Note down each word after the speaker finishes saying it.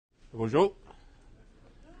Bonjour.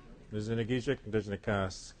 Mizanageezhik, Indigenous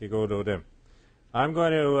Knowledge. I'm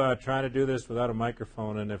going to try to do this without a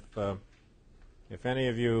microphone, and if any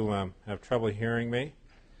of you have trouble hearing me,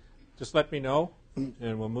 just let me know,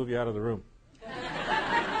 and we'll move you out of the room.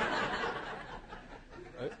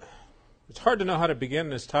 It's hard to know how to begin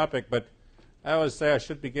this topic, but I always say I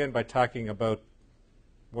should begin by talking about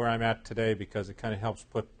where I'm at today because it kind of helps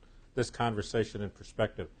put this conversation in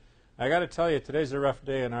perspective. I got to tell you, today's a rough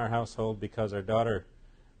day in our household because our daughter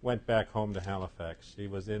went back home to Halifax. She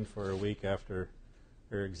was in for a week after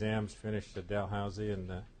her exams finished at Dalhousie,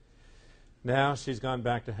 and now she's gone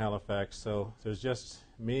back to Halifax. So there's just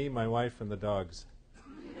me, my wife, and the dogs.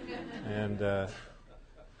 And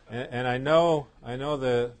I know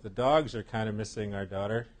the dogs are kind of missing our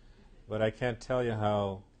daughter, but I can't tell you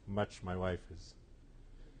how much my wife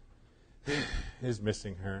is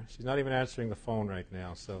missing her. She's not even answering the phone right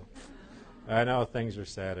now, so I know things are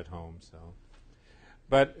sad at home.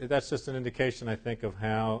 But that's just an indication, I think, of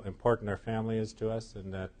how important our family is to us,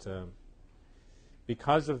 and that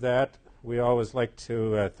because of that, we always like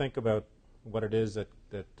to think about what it is that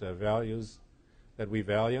we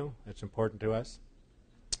value. It's important to us.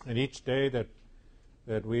 And each day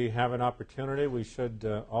that we have an opportunity, we should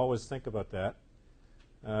always think about that.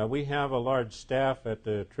 We have a large staff at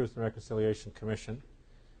the Truth and Reconciliation Commission,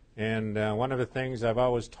 and one of the things I've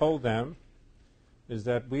always told them is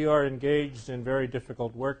that we are engaged in very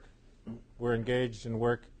difficult work. We're engaged in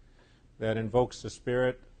work that invokes the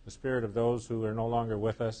spirit of those who are no longer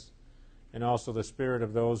with us, and also the spirit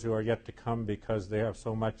of those who are yet to come, because they have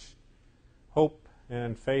so much hope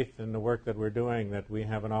and faith in the work that we're doing that we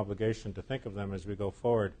have an obligation to think of them as we go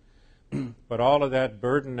forward. But all of that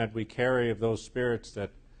burden that we carry of those spirits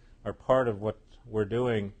that are part of what we're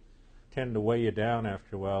doing tend to weigh you down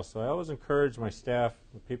after a while. So I always encourage my staff,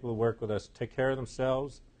 the people who work with us, to take care of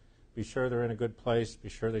themselves, be sure they're in a good place, be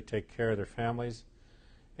sure they take care of their families,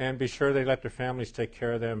 and be sure they let their families take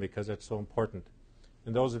care of them, because that's so important.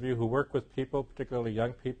 And those of you who work with people, particularly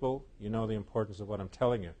young people, you know the importance of what I'm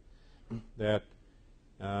telling you. That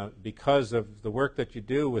because of the work that you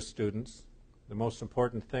do with students, the most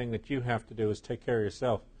important thing that you have to do is take care of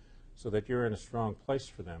yourself so that you're in a strong place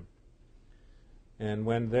for them. And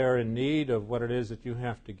when they're in need of what it is that you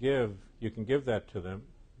have to give, you can give that to them.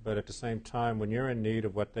 But at the same time, when you're in need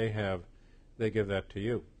of what they have, they give that to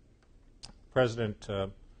you. President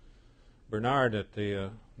Bernard at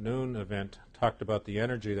the noon event talked about the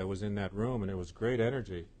energy that was in that room, and it was great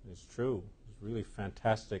energy. It's true. It was really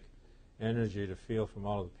fantastic energy to feel from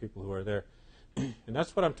all of the people who are there. And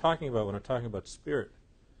that's what I'm talking about when I'm talking about spirit.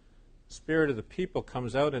 The spirit of the people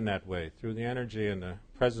comes out in that way, through the energy and the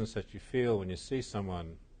presence that you feel when you see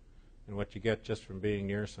someone, and what you get just from being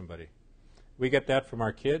near somebody. We get that from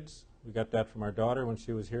our kids. We got that from our daughter when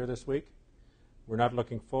she was here this week. We're not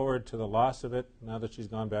looking forward to the loss of it now that she's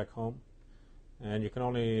gone back home. And you can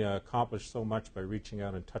only accomplish so much by reaching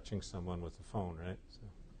out and touching someone with the phone, right?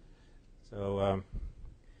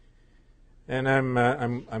 And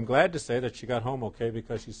I'm glad to say that she got home okay,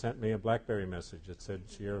 because she sent me a BlackBerry message that said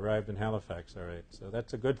she arrived in Halifax all right. So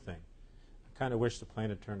that's a good thing. I kind of wish the plane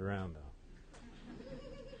had turned around, though.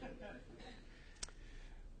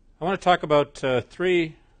 I want to talk about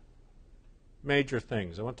three major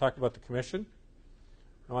things. I want to talk about the Commission.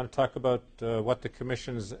 I want to talk about what the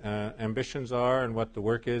Commission's ambitions are and what the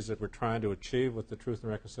work is that we're trying to achieve with the Truth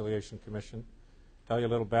and Reconciliation Commission. Tell you a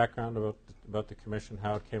little background about the Commission,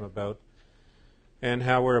 how it came about, and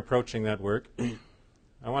how we're approaching that work.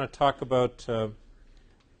 I want to talk about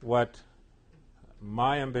what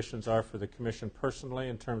my ambitions are for the Commission personally,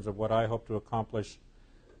 in terms of what I hope to accomplish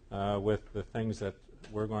with the things that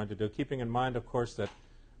we're going to do. Keeping in mind, of course, that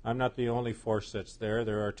I'm not the only force that's there.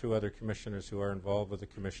 There are two other commissioners who are involved with the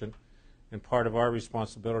Commission, and part of our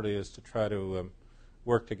responsibility is to try to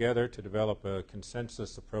work together to develop a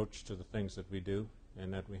consensus approach to the things that we do,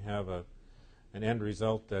 and that we have an end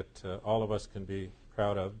result that all of us can be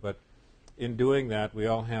proud of. But in doing that, we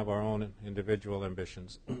all have our own individual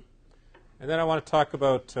ambitions. And then I want to talk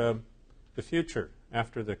about the future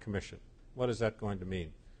after the Commission. What is that going to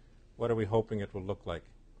mean? What are we hoping it will look like?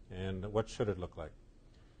 And what should it look like?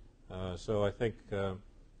 So I think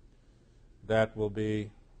that will be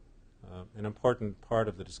an important part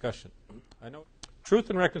of the discussion. I know Truth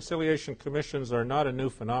and Reconciliation Commissions are not a new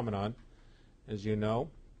phenomenon, as you know.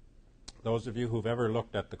 Those of you who've ever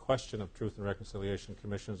looked at the question of Truth and Reconciliation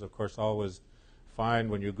Commissions, of course, always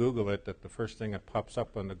find when you Google it that the first thing that pops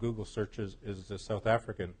up on the Google searches is the South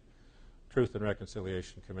African Truth and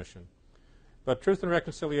Reconciliation Commission. But Truth and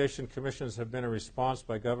Reconciliation Commissions have been a response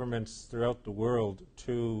by governments throughout the world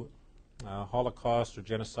to Holocaust or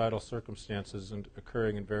genocidal circumstances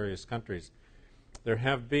occurring in various countries. There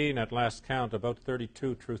have been, at last count, about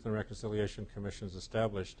 32 Truth and Reconciliation Commissions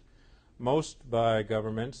established, most by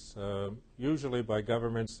governments, usually by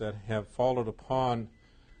governments that have followed upon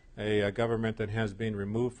a government that has been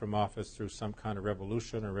removed from office through some kind of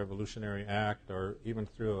revolution or revolutionary act, or even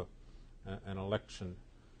through an election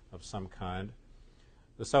of some kind.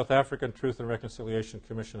 The South African Truth and Reconciliation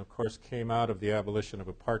Commission, of course, came out of the abolition of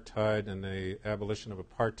apartheid, and the abolition of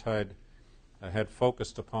apartheid had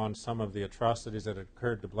focused upon some of the atrocities that had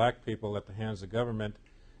occurred to black people at the hands of government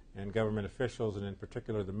and government officials, and in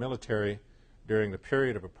particular the military, during the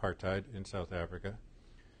period of apartheid in South Africa.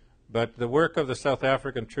 But the work of the South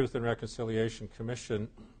African Truth and Reconciliation Commission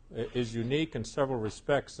is unique in several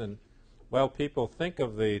respects, and while people think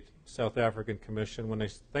of the South African Commission, when they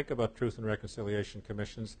think about Truth and Reconciliation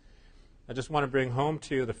Commissions, I just want to bring home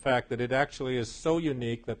to you the fact that it actually is so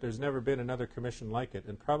unique that there's never been another commission like it,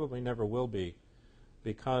 and probably never will be,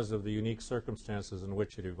 because of the unique circumstances in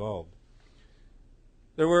which it evolved.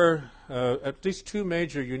 There were at least two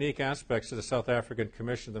major unique aspects to the South African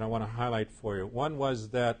Commission that I want to highlight for you. One was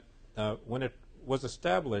that when it was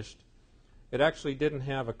established, it actually didn't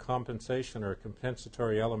have a compensation or a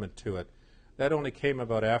compensatory element to it. That only came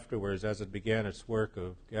about afterwards, as it began its work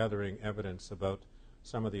of gathering evidence about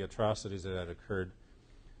some of the atrocities that had occurred.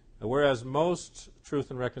 Whereas most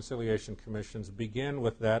Truth and Reconciliation Commissions begin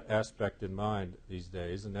with that aspect in mind these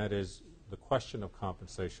days, and that is the question of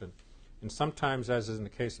compensation. And sometimes, as is in the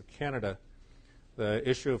case of Canada, the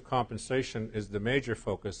issue of compensation is the major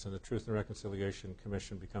focus, and the Truth and Reconciliation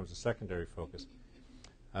Commission becomes a secondary focus.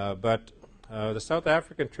 But the South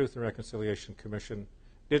African Truth and Reconciliation Commission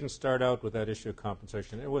didn't start out with that issue of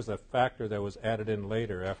compensation. It was a factor that was added in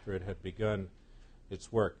later after it had begun its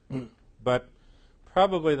work. But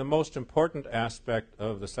probably the most important aspect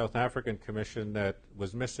of the South African Commission that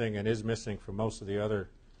was missing and is missing from most of the other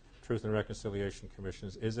Truth and Reconciliation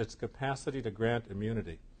Commissions is its capacity to grant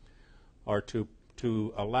immunity, or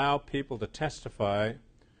to allow people to testify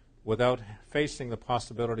without facing the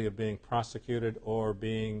possibility of being prosecuted or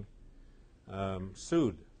being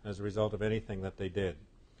sued as a result of anything that they did.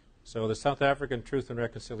 So the South African Truth and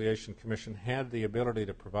Reconciliation Commission had the ability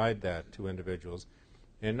to provide that to individuals.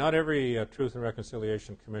 And not every Truth and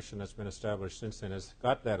Reconciliation Commission that's been established since then has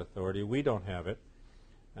got that authority. We don't have it.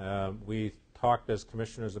 We talked as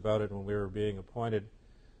commissioners about it when we were being appointed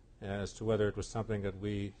as to whether it was something that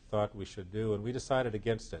we thought we should do, and we decided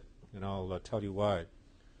against it. And I'll tell you why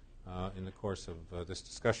in the course of this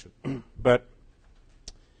discussion. But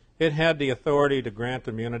it had the authority to grant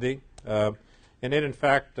immunity. And it, in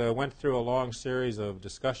fact, went through a long series of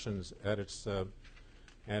discussions at its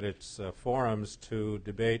forums to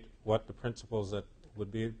debate what the principles that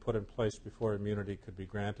would be put in place before immunity could be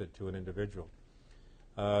granted to an individual.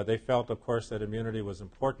 They felt, of course, that immunity was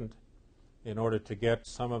important in order to get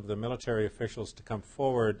some of the military officials to come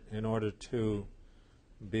forward in order to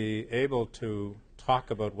be able to talk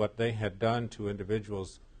about what they had done to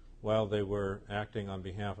individuals while they were acting on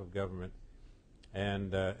behalf of government.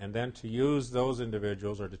 And then to use those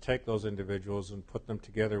individuals, or to take those individuals and put them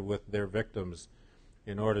together with their victims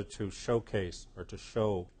in order to showcase or to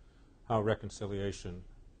show how reconciliation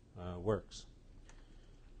works.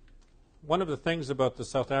 One of the things about the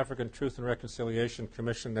South African Truth and Reconciliation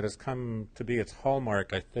Commission that has come to be its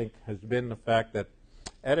hallmark, I think, has been the fact that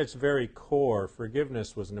at its very core,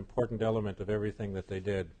 forgiveness was an important element of everything that they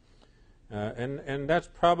did. And that's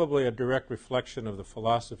probably a direct reflection of the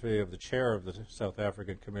philosophy of the chair of the South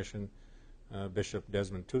African Commission, Bishop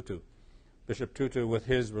Desmond Tutu. Bishop Tutu, with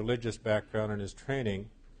his religious background and his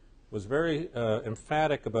training, was very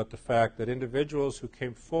emphatic about the fact that individuals who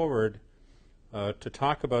came forward to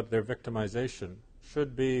talk about their victimization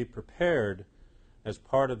should be prepared as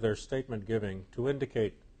part of their statement giving to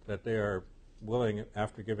indicate that they are willing,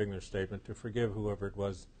 after giving their statement, to forgive whoever it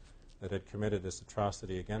was that had committed this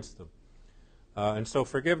atrocity against them. And so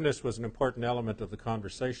forgiveness was an important element of the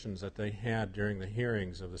conversations that they had during the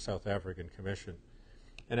hearings of the South African Commission.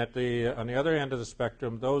 And on the other end of the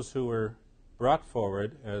spectrum, those who were brought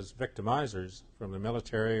forward as victimizers from the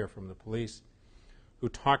military or from the police, who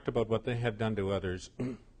talked about what they had done to others,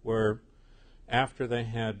 were, after they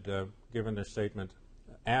had given their statement,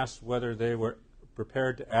 asked whether they were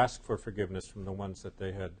prepared to ask for forgiveness from the ones that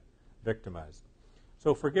they had victimized.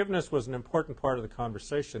 So forgiveness was an important part of the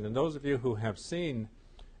conversation, and those of you who have seen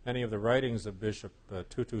any of the writings of Bishop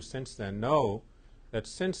Tutu since then know that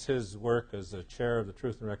since his work as the chair of the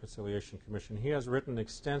Truth and Reconciliation Commission, he has written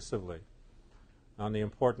extensively on the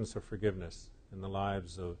importance of forgiveness in the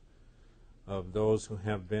lives of those who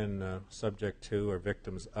have been subject to or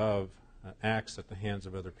victims of acts at the hands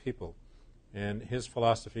of other people. And his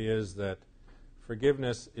philosophy is that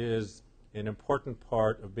forgiveness is an important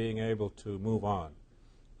part of being able to move on,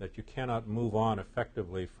 that you cannot move on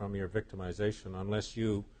effectively from your victimization unless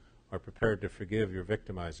you are prepared to forgive your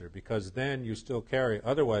victimizer, because then you still carry,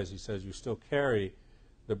 otherwise, he says, you still carry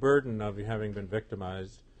the burden of you having been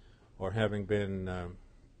victimized or having been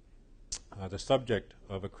the subject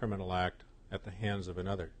of a criminal act at the hands of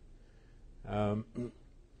another.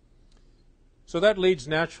 So that leads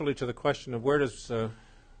naturally to the question of where does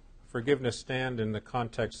forgiveness stand in the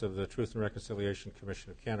context of the Truth and Reconciliation Commission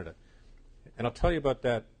of Canada. And I'll tell you about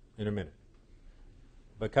that in a minute,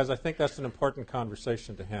 because I think that's an important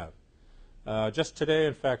conversation to have. Just today,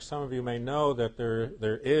 in fact, some of you may know that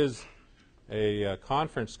there is a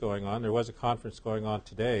conference going on. There was a conference going on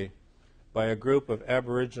today by a group of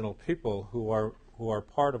Aboriginal people who are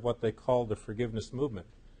part of what they call the forgiveness movement,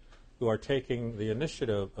 who are taking the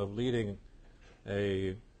initiative of leading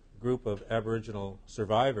a group of Aboriginal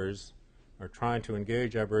survivors, or trying to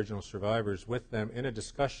engage Aboriginal survivors with them in a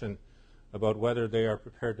discussion about whether they are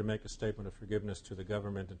prepared to make a statement of forgiveness to the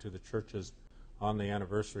government and to the churches on the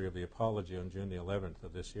anniversary of the apology on June the 11th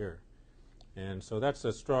of this year. And so that's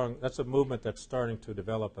a movement that's starting to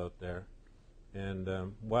develop out there.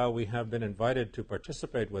 And while we have been invited to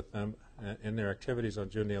participate with them in their activities on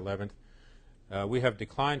June the 11th, we have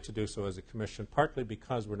declined to do so as a commission, partly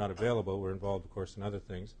because we're not available. We're involved, of course, in other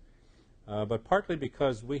things. But partly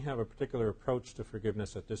because we have a particular approach to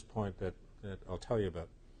forgiveness at this point that I'll tell you about.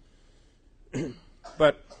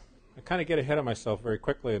 But I kind of get ahead of myself very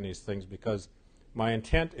quickly in these things, because my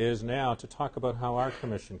intent is now to talk about how our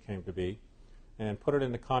commission came to be and put it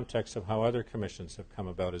in the context of how other commissions have come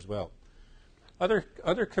about as well.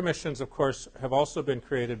 Other commissions, of course, have also been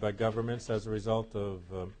created by governments as a result of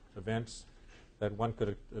events that one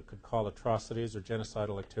could call atrocities or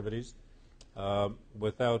genocidal activities,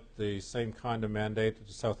 without the same kind of mandate that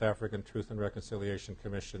the South African Truth and Reconciliation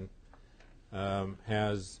Commission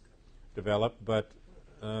has developed. But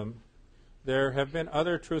there have been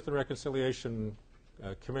other Truth and Reconciliation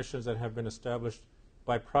commissions that have been established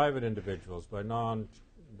by private individuals, by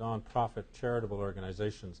non-profit charitable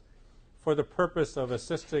organizations, for the purpose of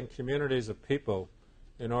assisting communities of people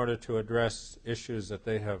in order to address issues that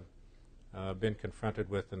they have been confronted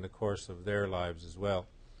with in the course of their lives as well.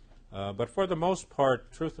 But for the most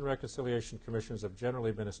part, Truth and Reconciliation Commissions have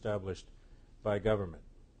generally been established by government.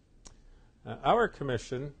 Our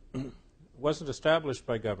commission wasn't established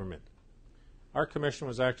by government. Our commission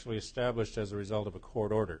was actually established as a result of a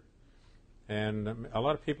court order. And a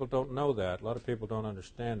lot of people don't know that. A lot of people don't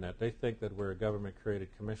understand that. They think that we're a government-created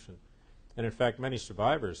commission. And in fact, many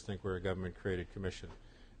survivors think we're a government-created commission.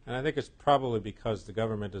 And I think it's probably because the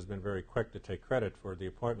government has been very quick to take credit for the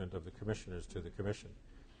appointment of the commissioners to the commission.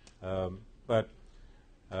 But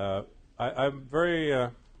I'm very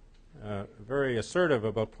assertive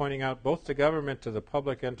about pointing out both to government, to the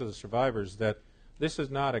public, and to the survivors that this is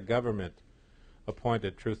not a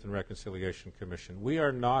government-appointed Truth and Reconciliation Commission. We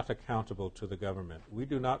are not accountable to the government. We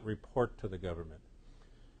do not report to the government.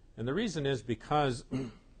 And the reason is because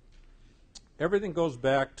everything goes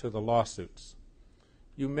back to the lawsuits.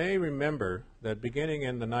 You may remember that beginning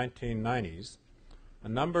in the 1990s, a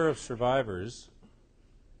number of survivors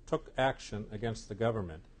took action against the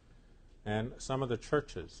government and some of the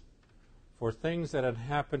churches for things that had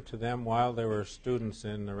happened to them while they were students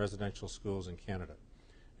in the residential schools in Canada.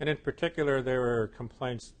 And in particular, there were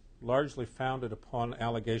complaints largely founded upon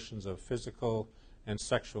allegations of physical and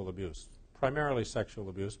sexual abuse, primarily sexual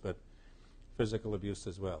abuse, but physical abuse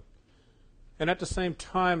as well. And at the same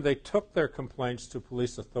time, they took their complaints to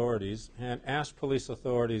police authorities and asked police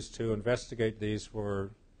authorities to investigate these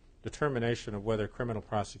for determination of whether criminal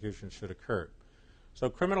prosecution should occur. So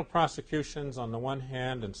criminal prosecutions on the one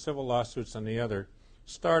hand and civil lawsuits on the other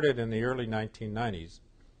started in the early 1990s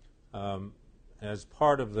as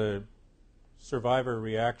part of the survivor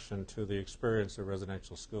reaction to the experience of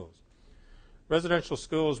residential schools. Residential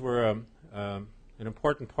schools were an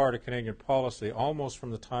important part of Canadian policy almost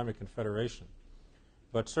from the time of Confederation.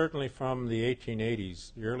 But certainly from the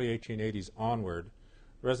 1880s, the early 1880s onward,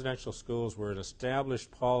 residential schools were an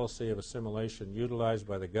established policy of assimilation utilized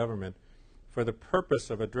by the government for the purpose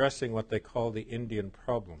of addressing what they call the Indian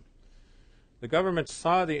problem. The government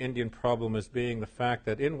saw the Indian problem as being the fact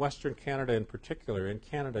that in Western Canada in particular, in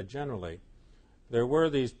Canada generally, there were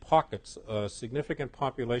these pockets, significant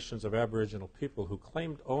populations of Aboriginal people who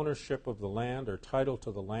claimed ownership of the land or title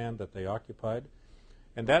to the land that they occupied.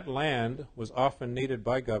 And that land was often needed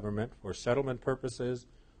by government for settlement purposes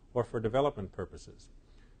or for development purposes.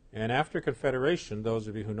 And after Confederation, those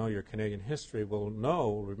of you who know your Canadian history will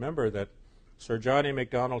remember that Sir John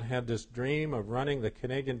Macdonald had this dream of running the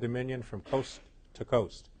Canadian Dominion from coast to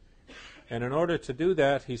coast. And in order to do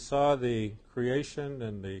that, he saw the creation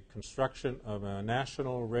and the construction of a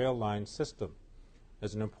national rail line system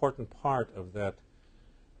as an important part of that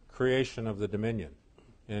creation of the Dominion.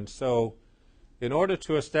 And so, in order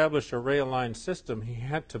to establish a rail line system, he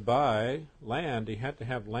had to buy land. He had to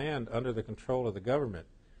have land under the control of the government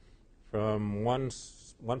from one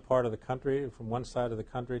part of the country, from one side of the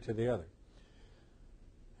country to the other.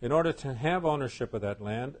 In order to have ownership of that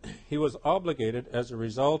land, he was obligated, as a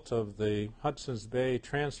result of the Hudson's Bay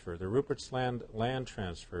transfer, the Rupert's Land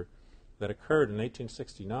transfer that occurred in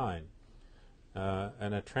 1869,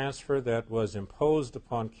 and a transfer that was imposed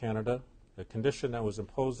upon Canada, a condition that was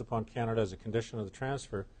imposed upon Canada as a condition of the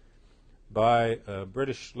transfer by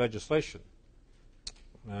British legislation.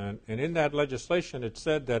 And in that legislation, it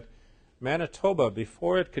said that Manitoba,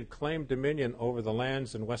 before it could claim dominion over the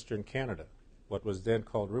lands in Western Canada, what was then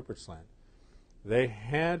called Rupert's Land, they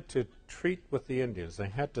had to treat with the Indians. They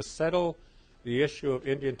had to settle the issue of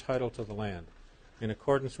Indian title to the land in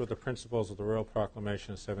accordance with the principles of the Royal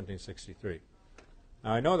Proclamation of 1763.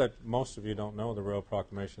 Now, I know that most of you don't know the Royal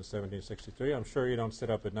Proclamation of 1763. I'm sure you don't sit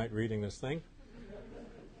up at night reading this thing.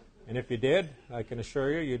 And if you did, I can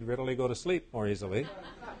assure you, you'd readily go to sleep more easily.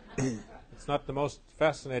 It's not the most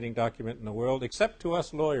fascinating document in the world, except to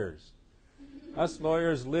us lawyers. Us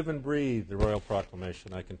lawyers live and breathe the Royal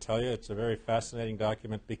Proclamation. I can tell you it's a very fascinating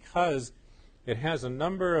document because it has a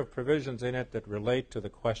number of provisions in it that relate to the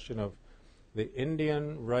question of the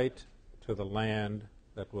Indian right to the land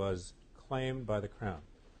that was claimed by the Crown.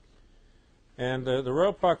 And the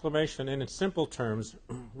Royal Proclamation, in its simple terms,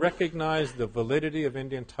 recognized the validity of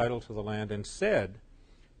Indian title to the land and said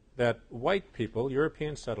that white people,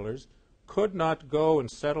 European settlers, could not go and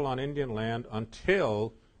settle on Indian land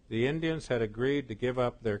until the Indians had agreed to give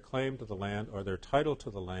up their claim to the land or their title to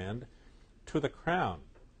the land to the Crown.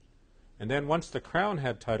 And then once the Crown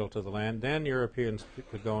had title to the land, then Europeans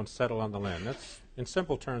could go and settle on the land. That's, in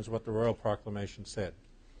simple terms, what the Royal Proclamation said.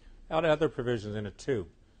 It had other provisions in it too.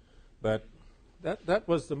 But that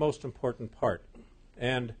was the most important part.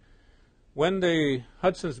 And when the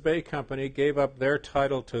Hudson's Bay Company gave up their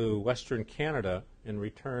title to Western Canada in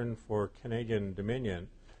return for Canadian dominion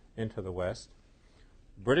into the West,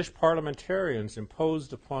 British parliamentarians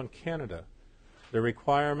imposed upon Canada the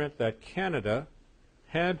requirement that Canada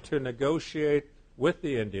had to negotiate with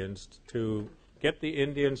the Indians to get the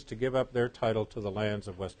Indians to give up their title to the lands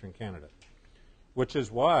of Western Canada, which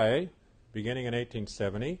is why, beginning in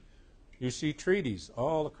 1870, you see treaties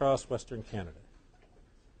all across Western Canada,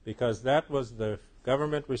 because that was the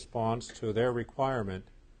government response to their requirement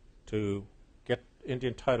to get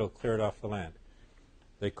Indian title cleared off the land.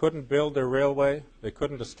 They couldn't build their railway. They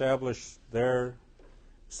couldn't establish their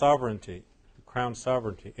sovereignty, the Crown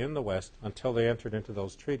sovereignty, in the West until they entered into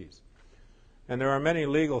those treaties. And there are many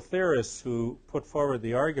legal theorists who put forward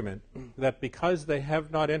the argument that because they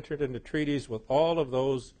have not entered into treaties with all of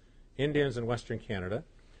those Indians in Western Canada,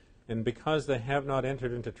 and because they have not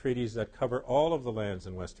entered into treaties that cover all of the lands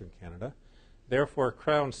in Western Canada, therefore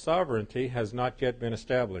Crown sovereignty has not yet been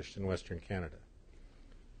established in Western Canada.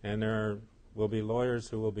 And there will be lawyers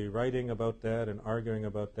who will be writing about that and arguing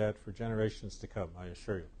about that for generations to come, I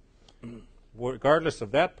assure you. Regardless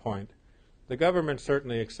of that point, the government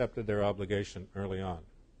certainly accepted their obligation early on.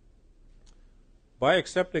 By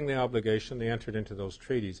accepting the obligation, they entered into those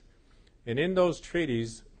treaties. And in those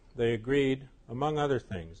treaties, they agreed, among other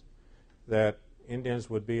things, that Indians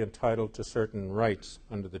would be entitled to certain rights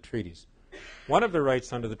under the treaties. One of the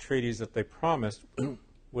rights under the treaties that they promised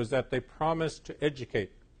was that they promised to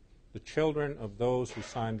educate the children of those who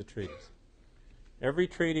signed the treaties. Every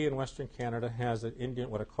treaty in Western Canada has an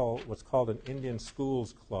what's called an Indian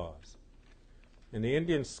Schools Clause. And the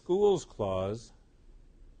Indian Schools Clause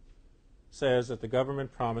says that the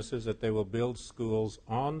government promises that they will build schools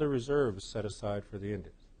on the reserves set aside for the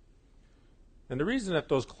Indians. And the reason that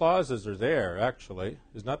those clauses are there, actually,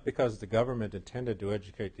 is not because the government intended to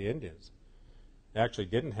educate the Indians. They actually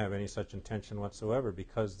didn't have any such intention whatsoever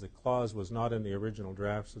because the clause was not in the original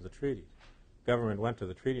drafts of the treaty. The government went to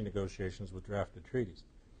the treaty negotiations with drafted treaties.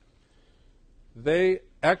 They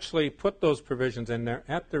actually put those provisions in there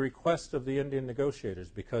at the request of the Indian negotiators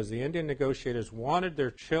because the Indian negotiators wanted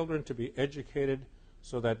their children to be educated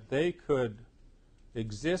so that they could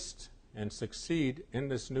exist and succeed in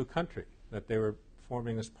this new country that they were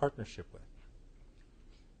forming this partnership with.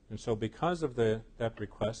 And so because of that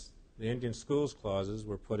request, the Indian Schools Clauses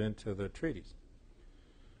were put into the treaties.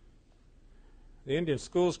 The Indian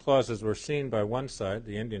schools clauses were seen by one side,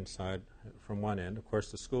 the Indian side, from one end. Of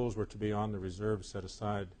course, the schools were to be on the reserve set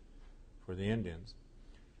aside for the Indians.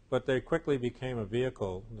 But they quickly became a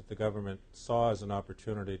vehicle that the government saw as an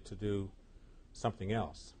opportunity to do something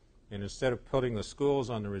else. And instead of putting the schools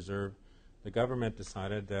on the reserve, the government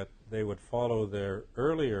decided that they would follow their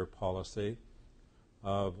earlier policy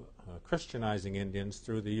of Christianizing Indians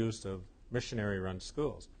through the use of missionary-run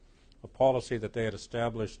schools, a policy that they had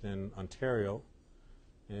established in Ontario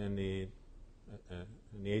in the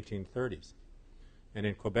 1830s. And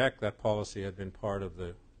in Quebec, that policy had been part of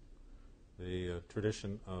the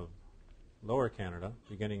tradition of Lower Canada,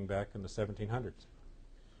 beginning back in the 1700s.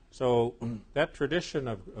 So that tradition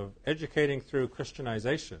of educating through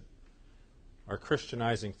Christianization, or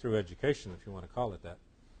Christianizing through education, if you want to call it that,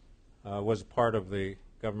 was part of the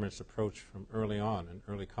government's approach from early on, an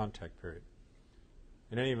early contact period.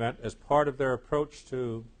 In any event, as part of their approach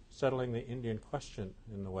to settling the Indian question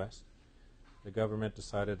in the West, the government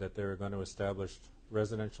decided that they were going to establish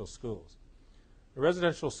residential schools. The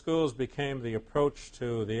residential schools became the approach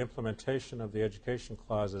to the implementation of the education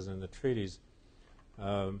clauses in the treaties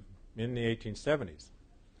in the 1870s.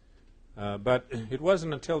 But it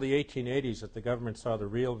wasn't until the 1880s that the government saw the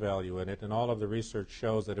real value in it, and all of the research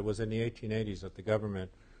shows that it was in the 1880s that the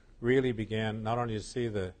government really began not only to see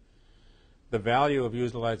the value of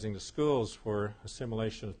utilizing the schools for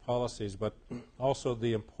assimilation policies, but also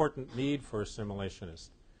the important need for assimilationist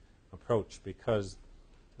approach, because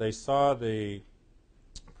they saw the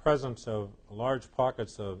presence of large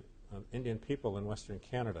pockets of Indian people in Western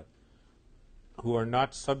Canada who are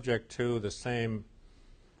not subject to the same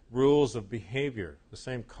rules of behavior, the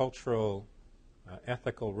same cultural,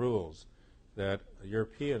 ethical rules that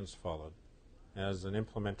Europeans followed as an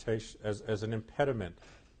implementation, as an impediment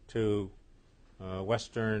to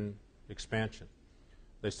Western expansion.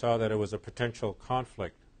 They saw that it was a potential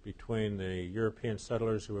conflict between the European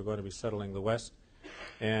settlers who were going to be settling the West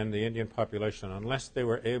and the Indian population, unless they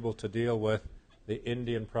were able to deal with the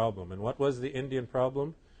Indian problem. And what was the Indian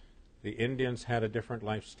problem? The Indians had a different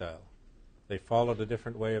lifestyle. They followed a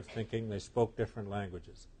different way of thinking. They spoke different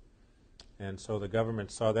languages. And so the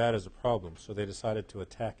government saw that as a problem, so they decided to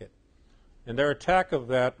attack it. And their attack of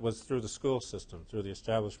that was through the school system, through the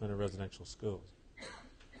establishment of residential schools.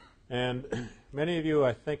 And many of you,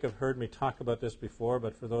 I think, have heard me talk about this before,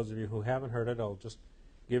 but for those of you who haven't heard it, I'll just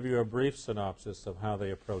give you a brief synopsis of how they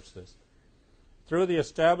approached this. Through the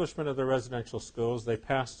establishment of the residential schools, they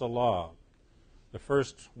passed a law,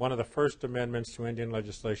 one of the first amendments to Indian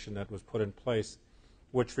legislation that was put in place,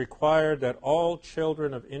 which required that all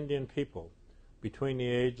children of Indian people between the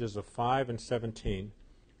ages of 5 and 17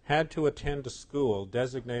 had to attend a school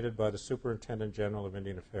designated by the Superintendent General of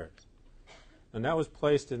Indian Affairs. And that was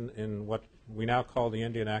placed in what we now call the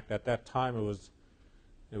Indian Act. At that time,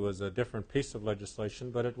 it was a different piece of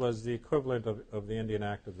legislation, but it was the equivalent of the Indian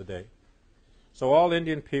Act of the day. So all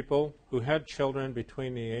Indian people who had children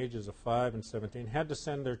between the ages of 5 and 17 had to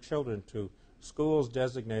send their children to schools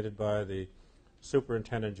designated by the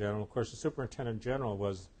Superintendent General. Of course, the Superintendent General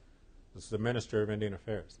was the Minister of Indian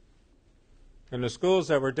Affairs. And the schools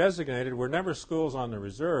that were designated were never schools on the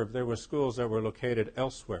reserve. They were schools that were located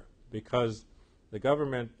elsewhere, because the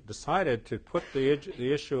government decided to put the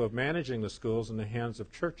issue of managing the schools in the hands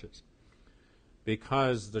of churches,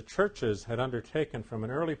 because the churches had undertaken from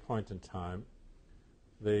an early point in time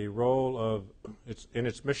the role of, in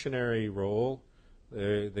its missionary role,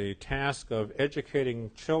 the task of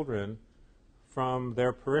educating children from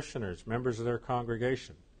their parishioners, members of their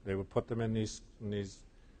congregation. They would put them in these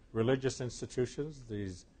religious institutions,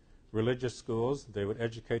 these religious schools. They would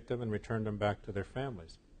educate them and return them back to their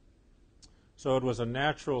families. So it was a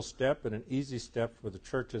natural step and an easy step for the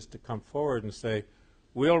churches to come forward and say,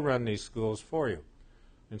 we'll run these schools for you.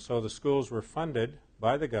 And so the schools were funded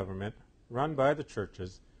by the government, run by the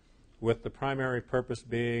churches, with the primary purpose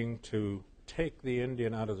being to take the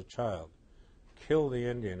Indian out of the child, kill the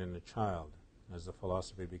Indian in the child, as the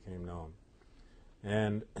philosophy became known.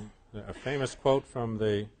 And a famous quote from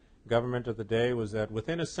the government of the day was that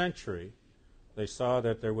within a century, they saw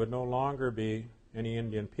that there would no longer be any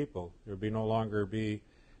Indian people. There would no longer be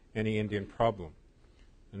any Indian problem.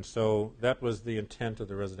 And so that was the intent of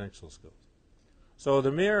the residential schools. So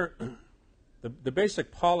the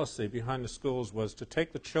basic policy behind the schools was to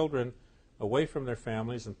take the children away from their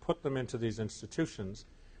families and put them into these institutions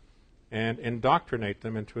and indoctrinate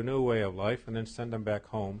them into a new way of life, and then send them back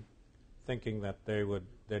home thinking that they would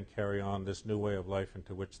then carry on this new way of life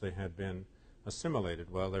into which they had been assimilated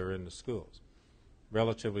while they were in the schools.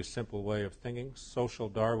 Relatively simple way of thinking, social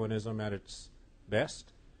Darwinism at its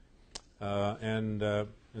best, and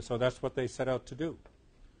And so that's what they set out to do.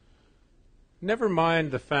 Never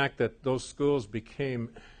mind the fact that those schools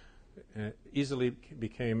easily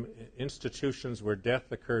became institutions where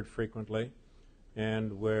death occurred frequently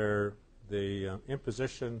and where the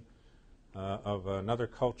imposition of another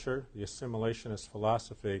culture, the assimilationist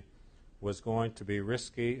philosophy, was going to be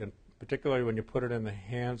risky, and particularly when you put it in the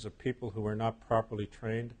hands of people who were not properly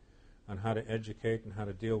trained on how to educate and how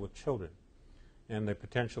to deal with children and the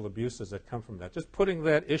potential abuses that come from that. Just putting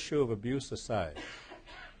that issue of abuse aside,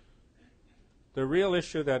 the real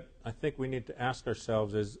issue that I think we need to ask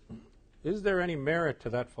ourselves is there any merit to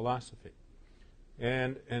that philosophy?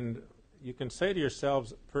 And you can say to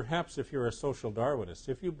yourselves, perhaps if you're a social Darwinist,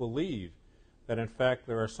 if you believe that in fact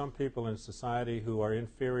there are some people in society who are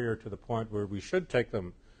inferior to the point where we should take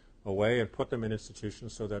them away and put them in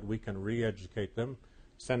institutions so that we can re-educate them,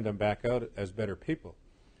 send them back out as better people.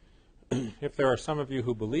 If there are some of you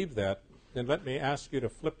who believe that, then let me ask you to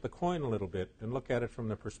flip the coin a little bit and look at it from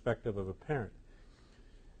the perspective of a parent.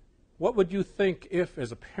 What would you think if,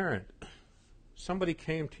 as a parent, somebody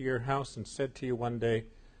came to your house and said to you one day,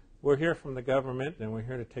 we're here from the government and we're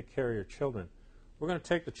here to take care of your children. We're going to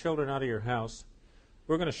take the children out of your house.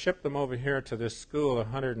 We're going to ship them over here to this school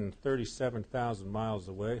 137,000 miles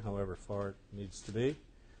away, however far it needs to be,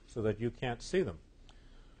 so that you can't see them.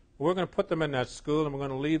 We're going to put them in that school and we're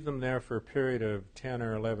going to leave them there for a period of 10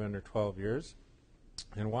 or 11 or 12 years.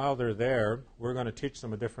 And while they're there, we're going to teach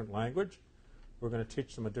them a different language. We're going to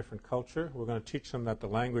teach them a different culture. We're going to teach them that the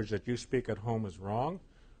language that you speak at home is wrong.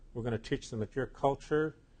 We're going to teach them that your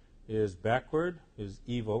culture is backward, is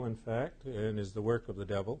evil, in fact, and is the work of the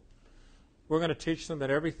devil. We're going to teach them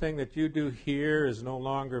that everything that you do here is no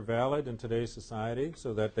longer valid in today's society,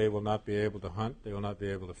 so that they will not be able to hunt, they will not be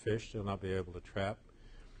able to fish, they will not be able to trap.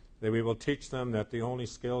 That we will teach them that the only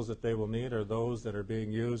skills that they will need are those that are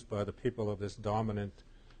being used by the people of this dominant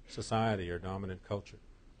society or dominant culture.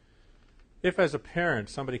 If, as a parent,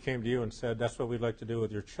 somebody came to you and said, that's what we'd like to do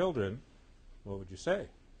with your children, what would you say?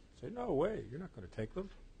 Say, no way, you're not going to take them.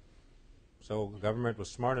 So the government was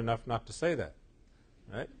smart enough not to say that,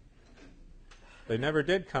 right? They never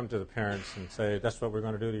did come to the parents and say, that's what we're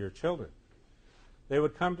going to do to your children. They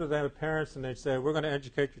would come to the parents and they'd say, we're going to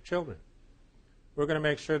educate your children. We're going to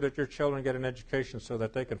make sure that your children get an education so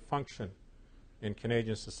that they can function in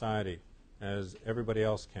Canadian society as everybody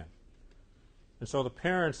else can. And so the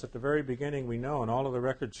parents at the very beginning, we know, and all of the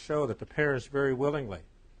records show that the parents very willingly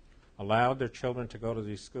allowed their children to go to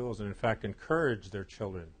these schools and in fact encouraged their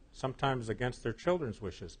children, sometimes against their children's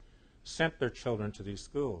wishes, sent their children to these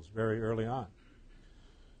schools very early on.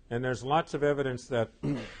 And there's lots of evidence that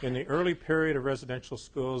in the early period of residential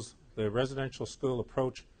schools, the residential school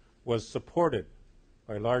approach was supported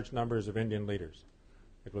by large numbers of Indian leaders.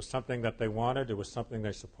 It was something that they wanted, it was something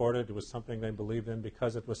they supported, it was something they believed in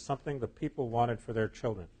because it was something the people wanted for their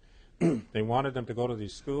children. They wanted them to go to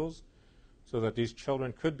these schools so that these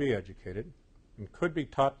children could be educated and could be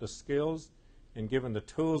taught the skills and given the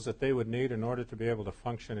tools that they would need in order to be able to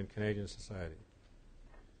function in Canadian society.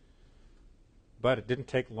 But it didn't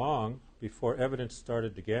take long before evidence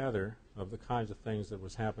started to gather of the kinds of things that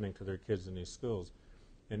was happening to their kids in these schools.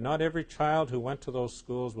 And not every child who went to those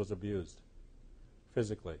schools was abused,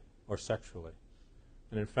 physically or sexually.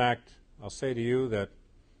 And in fact, I'll say to you that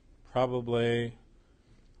probably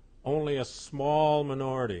only a small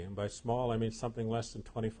minority, and by small I mean something less than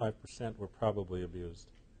 25%, were probably abused,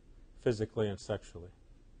 physically and sexually,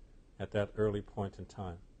 at that early point in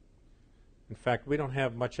time. In fact, we don't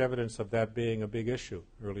have much evidence of that being a big issue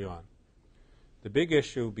early on. The big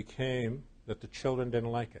issue became that the children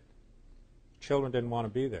didn't like it. Children didn't want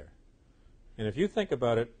to be there. And if you think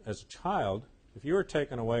about it as a child, if you were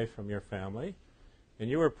taken away from your family and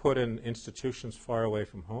you were put in institutions far away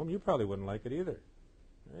from home, you probably wouldn't like it either.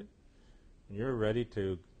 Right? And you're ready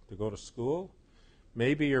to go to school.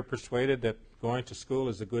 Maybe you're persuaded that going to school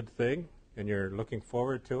is a good thing and you're looking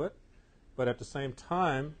forward to it. But at the same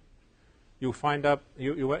time, you find that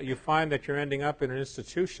you're ending up in an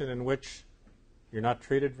institution in which you're not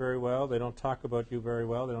treated very well. They don't talk about you very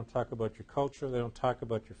well. They don't talk about your culture. They don't talk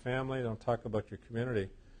about your family. They don't talk about your community.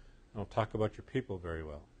 They don't talk about your people very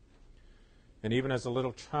well. And even as a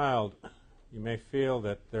little child, you may feel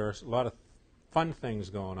that there are a lot of fun things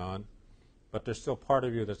going on, but there's still part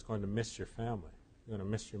of you that's going to miss your family. You're going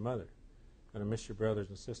to miss your mother. You're going to miss your brothers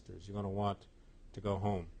and sisters. You're going to want to go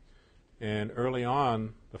home. And early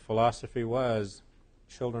on, the philosophy was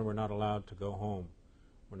children were not allowed to go home.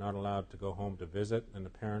 Were not allowed to go home to visit, and the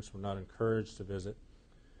parents were not encouraged to visit.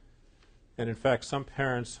 And in fact, some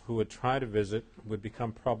parents who would try to visit would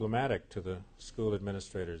become problematic to the school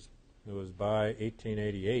administrators. It was by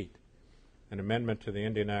 1888 an amendment to the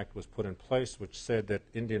Indian Act was put in place which said that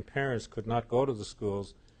Indian parents could not go to the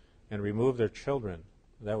schools and remove their children.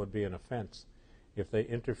 That would be an offense if they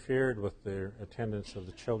interfered with their attendance of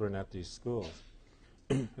the children at these schools.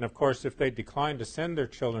 And of course, if they declined to send their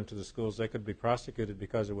children to the schools, they could be prosecuted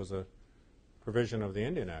because it was a provision of the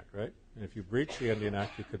Indian Act, right? And if you breach the Indian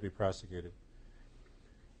Act, you could be prosecuted.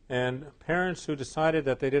 And parents who decided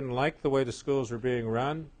that they didn't like the way the schools were being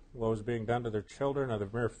run, what was being done to their children, or the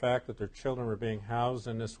mere fact that their children were being housed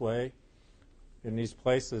in this way, in these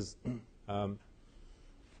places,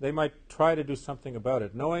 they might try to do something about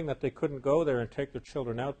it. Knowing that they couldn't go there and take their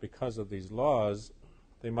children out because of these laws,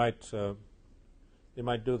 they might do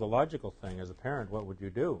the logical thing. As a parent, what would you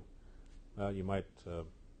do? You might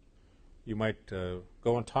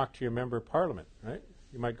go and talk to your member of parliament, right?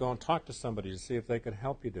 You might go and talk to somebody to see if they could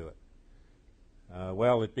help you do it.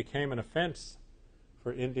 Well, it became an offense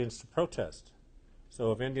for Indians to protest.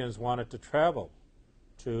 So if Indians wanted to travel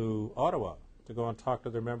to Ottawa to go and talk to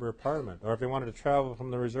their member of parliament, or if they wanted to travel from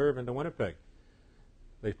the reserve into Winnipeg,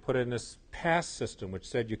 they put in this pass system which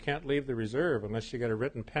said you can't leave the reserve unless you get a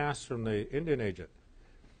written pass from the Indian agent.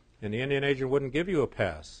 And the Indian agent wouldn't give you a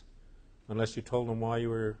pass unless you told them why you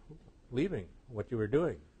were leaving, what you were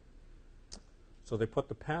doing. So they put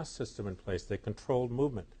the pass system in place. They controlled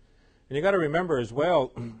movement. And you got to remember as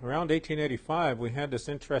well, around 1885, we had this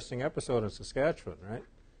interesting episode in Saskatchewan, right?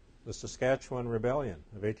 The Saskatchewan Rebellion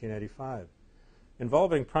of 1885,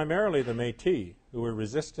 involving primarily the Métis, who were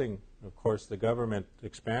resisting, of course, the government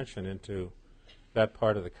expansion into that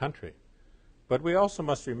part of the country. But we also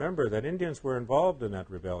must remember that Indians were involved in that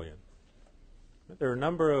rebellion. There are a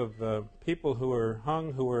number of people who were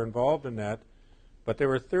hung who were involved in that, but there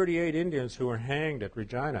were 38 Indians who were hanged at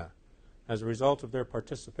Regina as a result of their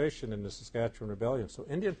participation in the Saskatchewan Rebellion. So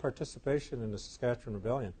Indian participation in the Saskatchewan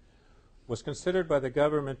Rebellion was considered by the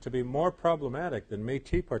government to be more problematic than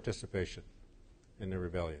Métis participation in the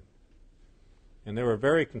rebellion. And they were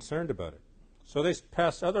very concerned about it. So they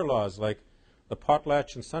passed other laws like the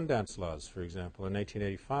Potlatch and Sundance laws, for example, in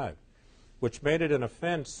 1885, which made it an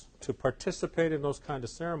offense to participate in those kind of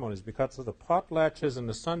ceremonies because of the potlatches and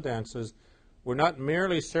the sundances were not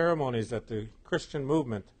merely ceremonies that the Christian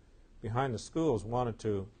movement behind the schools wanted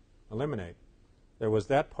to eliminate. There was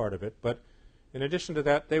that part of it, but in addition to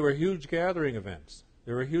that, they were huge gathering events.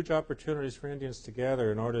 There were huge opportunities for Indians to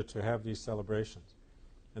gather in order to have these celebrations.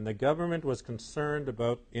 And the government was concerned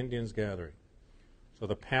about Indians gathering. So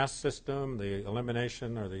the pass system, the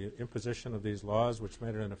elimination or the imposition of these laws, which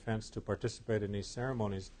made it an offense to participate in these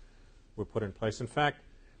ceremonies, were put in place. In fact,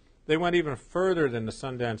 they went even further than the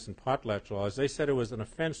Sundance and Potlatch laws. They said it was an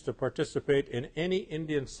offense to participate in any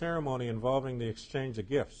Indian ceremony involving the exchange of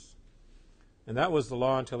gifts. And that was the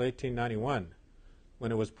law until 1891,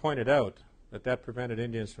 when it was pointed out that that prevented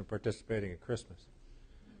Indians from participating in Christmas.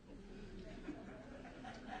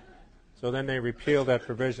 So then they repealed that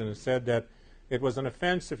provision and said that it was an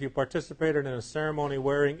offense if you participated in a ceremony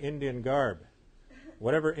wearing Indian garb.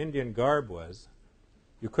 Whatever Indian garb was,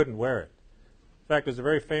 you couldn't wear it. In fact, there's a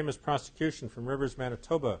very famous prosecution from Rivers,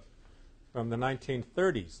 Manitoba from the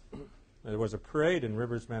 1930s. There was a parade in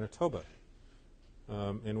Rivers, Manitoba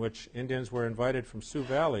in which Indians were invited from Sioux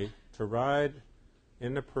Valley to ride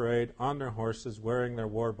in the parade on their horses wearing their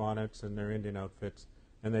war bonnets and their Indian outfits.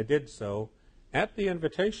 And they did so at the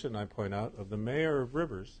invitation, I point out, of the mayor of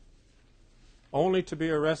Rivers, only to be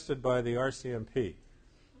arrested by the RCMP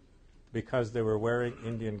because they were wearing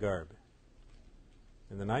Indian garb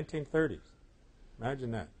in the 1930s.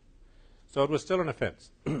 Imagine that. So it was still an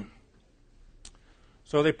offense.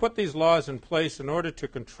 So they put these laws in place in order to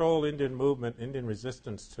control Indian movement, Indian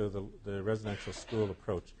resistance to the residential school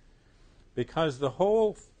approach. Because the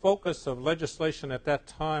whole focus of legislation at that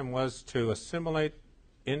time was to assimilate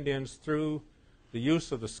Indians through the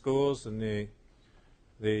use of the schools and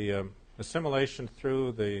the assimilation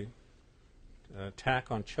through the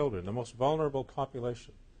attack on children, the most vulnerable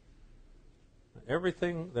population.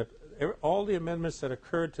 All the amendments that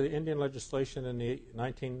occurred to the Indian legislation in the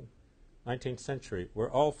 19th century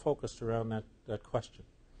were all focused around that question.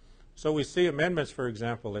 So we see amendments, for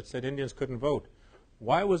example, that said Indians couldn't vote.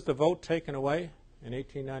 Why was the vote taken away in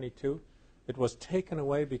 1892? It was taken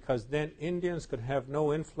away because then Indians could have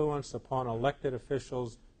no influence upon elected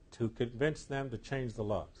officials to convince them to change the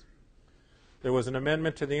laws. There was an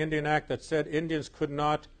amendment to the Indian Act that said Indians could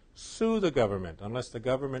not sue the government unless the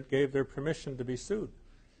government gave their permission to be sued.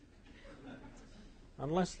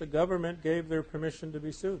 Unless the government gave their permission to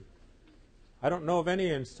be sued. I don't know of any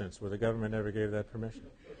instance where the government ever gave that permission.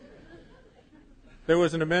 There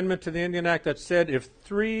was an amendment to the Indian Act that said if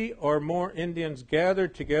 3 or more Indians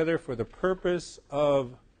gathered together for the purpose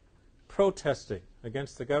of protesting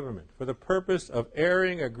against the government, for the purpose of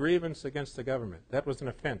airing a grievance against the government. That was an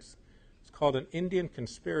offense. It's called an Indian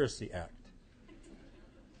Conspiracy Act.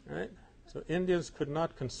 Right? So Indians could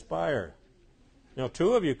not conspire. You know,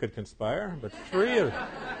 2 of you could conspire, but 3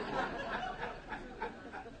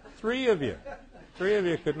 of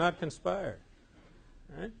you could not conspire.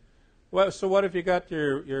 Right? Well, so what if you got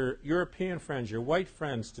your European friends, your white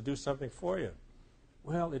friends, to do something for you?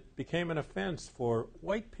 Well, it became an offense for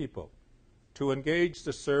white people to engage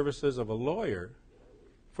the services of a lawyer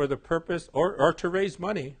for the purpose, or to raise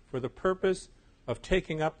money for the purpose of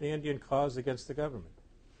taking up the Indian cause against the government.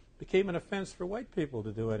 It became an offense for white people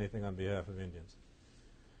to do anything on behalf of Indians.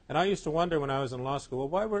 And I used to wonder when I was in law school, well,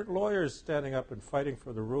 why weren't lawyers standing up and fighting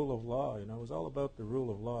for the rule of law? You know, it was all about the rule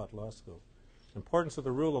of law at law school. The importance of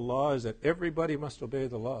the rule of law is that everybody must obey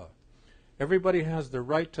the law. Everybody has the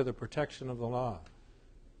right to the protection of the law.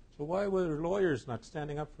 So why were lawyers not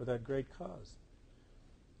standing up for that great cause?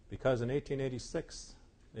 Because in 1886,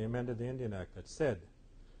 they amended the Indian Act that said,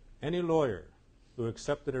 any lawyer who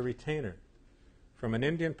accepted a retainer from an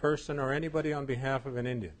Indian person or anybody on behalf of an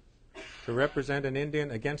Indian to represent an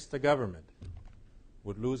Indian against the government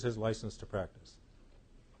would lose his license to practice.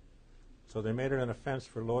 So they made it an offense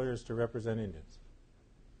for lawyers to represent Indians.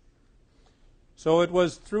 So it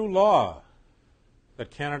was through law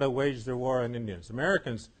that Canada waged their war on Indians.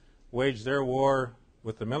 Americans waged their war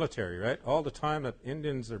with the military, right? All the time that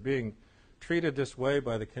Indians are being treated this way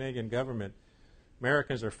by the Canadian government,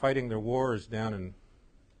 Americans are fighting their wars down in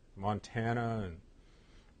Montana and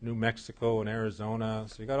New Mexico and Arizona.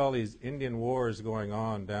 So you got all these Indian wars going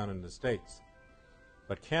on down in the States.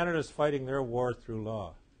 But Canada's fighting their war through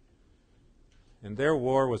law. And their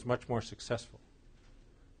war was much more successful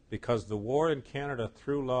because the war in Canada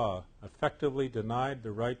through law effectively denied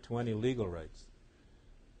the right to any legal rights,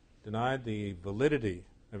 denied the validity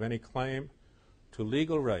of any claim to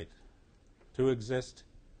legal right to exist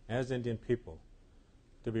as Indian people,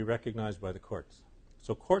 to be recognized by the courts.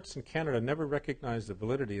 So courts in Canada never recognized the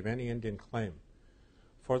validity of any Indian claim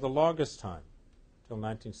for the longest time, till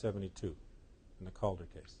 1972, in the Calder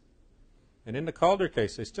case. And in the Calder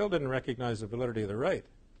case, they still didn't recognize the validity of the right.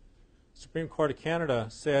 The Supreme Court of Canada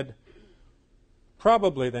said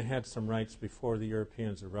probably they had some rights before the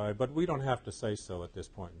Europeans arrived, but we don't have to say so at this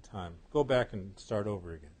point in time. Go back and start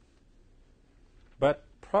over again. But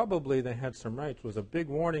probably they had some rights was a big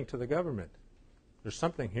warning to the government. There's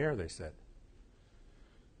something here, they said.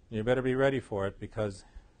 You better be ready for it because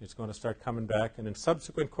it's going to start coming back. And in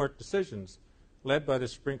subsequent court decisions led by the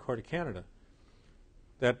Supreme Court of Canada,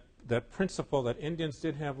 that principle that Indians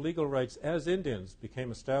did have legal rights as Indians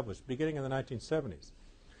became established beginning in the 1970s.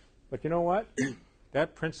 But you know what?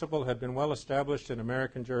 That principle had been well established in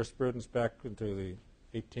American jurisprudence back into the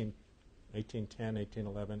 1810,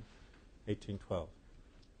 1811, 1812.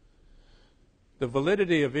 The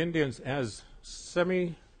validity of Indians as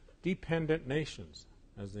semi-dependent nations,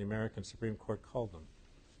 as the American Supreme Court called them,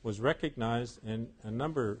 was recognized in a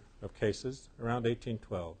number of cases around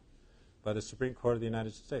 1812 by the Supreme Court of the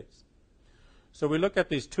United States. So we look at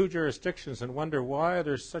these 2 jurisdictions and wonder why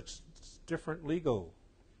there's such different legal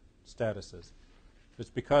statuses.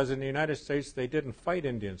 It's because in the United States they didn't fight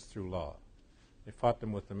Indians through law. They fought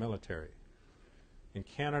them with the military. In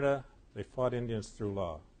Canada, they fought Indians through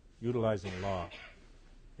law, utilizing law.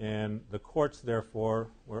 And the courts, therefore,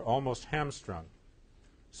 were almost hamstrung,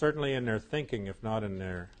 certainly in their thinking, if not in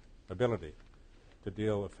their ability to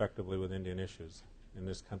deal effectively with Indian issues in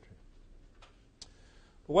this country.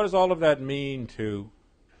 But what does all of that mean to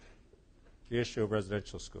the issue of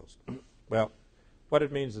residential schools? Well, what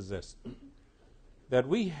it means is this, that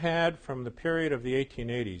we had from the period of the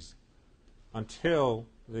 1880s until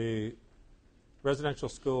the residential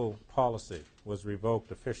school policy was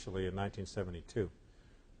revoked officially in 1972,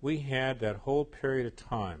 we had that whole period of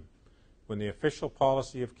time when the official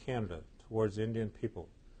policy of Canada towards Indian people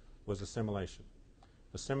was assimilation.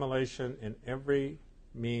 Assimilation in every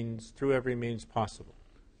means, through every means possible,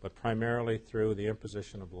 but primarily through the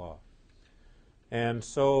imposition of law. And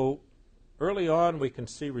so early on we can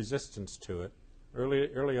see resistance to it.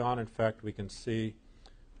 Early on, in fact, we can see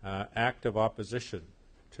active opposition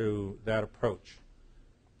to that approach.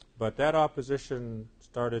 But that opposition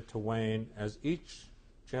started to wane as each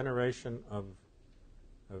generation of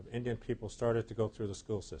Indian people started to go through the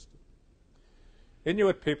school system.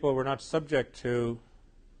 Inuit people were not subject to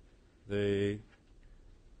the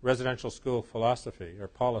residential school philosophy or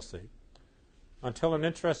policy until an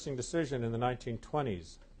interesting decision in the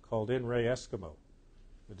 1920s called In Re Eskimo,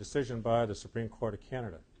 a decision by the Supreme Court of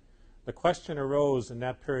Canada. The question arose in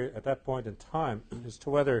that period, at that point in time, as to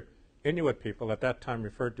whether Inuit people, at that time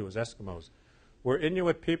referred to as Eskimos, were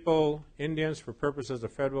Inuit people Indians for purposes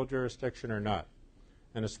of federal jurisdiction or not?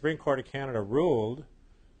 And the Supreme Court of Canada ruled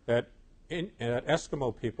that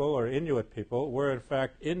Eskimo people or Inuit people were in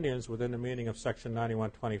fact Indians within the meaning of Section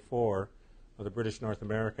 9124 of the British North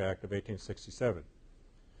America Act of 1867.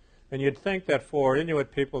 And you'd think that for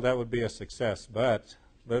Inuit people that would be a success, but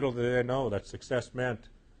little did they know that success meant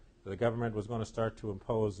that the government was going to start to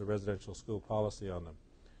impose a residential school policy on them.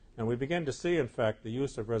 And we begin to see, in fact, the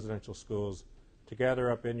use of residential schools to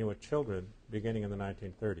gather up Inuit children beginning in the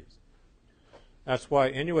 1930s. That's why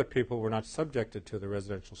Inuit people were not subjected to the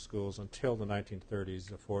residential schools until the 1930s,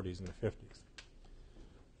 the 40s, and the 50s.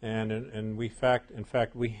 And in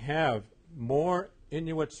fact, we have more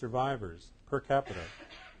Inuit survivors per capita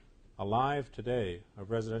alive today of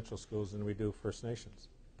residential schools than we do First Nations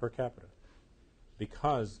per capita,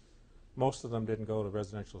 because most of them didn't go to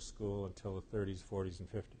residential school until the 30s, 40s,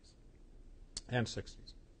 and 50s, and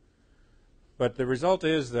 60s. But the result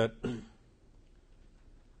is that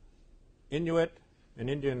Inuit and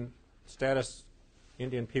Indian status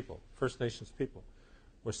Indian people, First Nations people,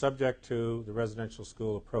 were subject to the residential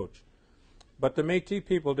school approach. But the Métis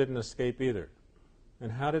people didn't escape either.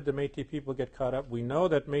 And how did the Métis people get caught up? We know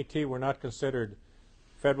that Métis were not considered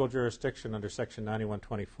federal jurisdiction under Section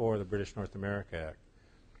 9124 of the British North America Act.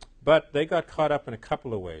 But they got caught up in a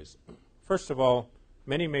couple of ways. First of all,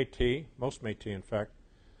 many Métis, most Métis in fact,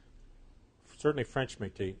 certainly French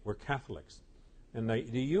Métis, were Catholics. And the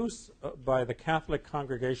use by the Catholic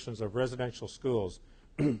congregations of residential schools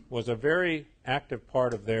was a very active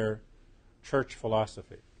part of their church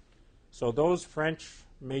philosophy. So those French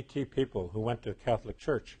Métis people who went to Catholic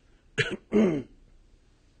Church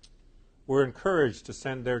were encouraged to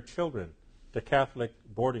send their children to Catholic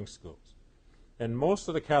boarding schools. And most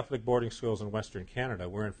of the Catholic boarding schools in Western Canada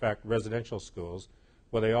were in fact residential schools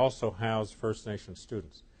where they also housed First Nation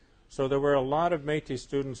students. So there were a lot of Métis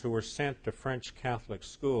students who were sent to French Catholic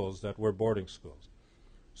schools that were boarding schools.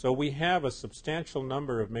 So we have a substantial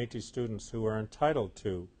number of Métis students who are entitled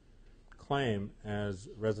to claim as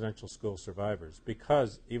residential school survivors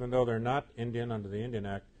because even though they're not Indian under the Indian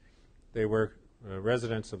Act, they were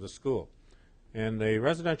residents of the school. And the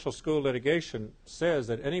residential school litigation says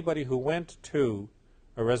that anybody who went to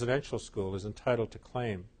a residential school is entitled to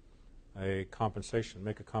claim a compensation,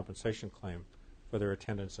 make a compensation claim for their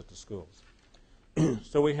attendance at the schools.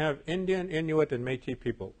 So we have Indian, Inuit, and Métis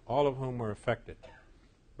people, all of whom were affected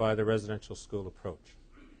by the residential school approach.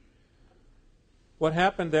 What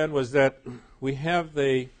happened then was that we have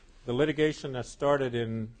the litigation that started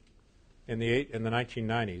in the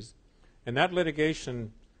 1990s, and that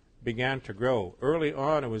litigation began to grow. Early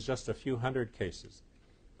on, it was just a few hundred cases.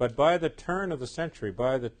 But by the turn of the century,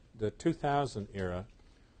 by the 2000 era,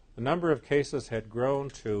 the number of cases had grown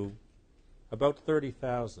to about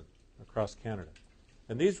 30,000 across Canada.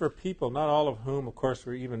 And these were people, not all of whom, of course,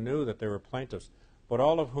 we even knew that they were plaintiffs, but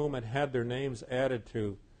all of whom had had their names added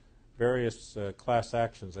to various class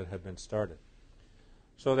actions that had been started.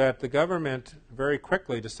 So that the government very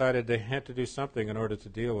quickly decided they had to do something in order to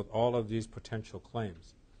deal with all of these potential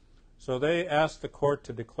claims. So they asked the court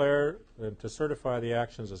to declare and to certify the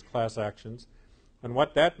actions as class actions. And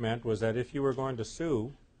what that meant was that if you were going to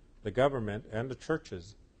sue the government and the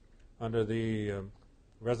churches under the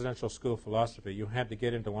residential school philosophy, you had to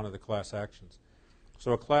get into one of the class actions.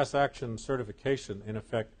 So a class action certification, in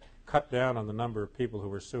effect, cut down on the number of people who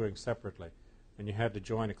were suing separately, and you had to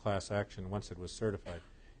join a class action once it was certified,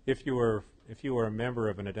 if you were a member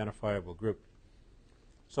of an identifiable group.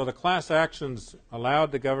 So the class actions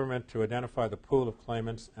allowed the government to identify the pool of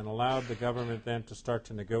claimants and allowed the government then to start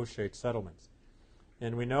to negotiate settlements.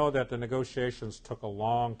 And we know that the negotiations took a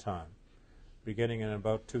long time. Beginning in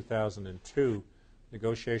about 2002,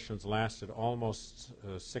 negotiations lasted almost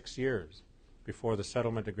 6 years before the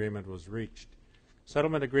settlement agreement was reached.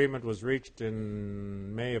 Settlement agreement was reached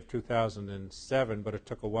in May of 2007, but it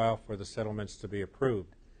took a while for the settlements to be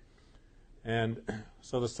approved. And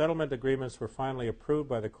so the settlement agreements were finally approved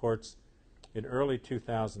by the courts in early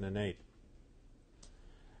 2008.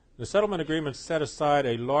 The settlement agreements set aside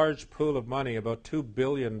a large pool of money, about $2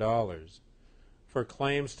 billion, for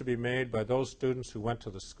claims to be made by those students who went to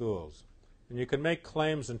the schools. And you can make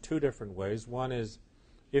claims in two different ways. One is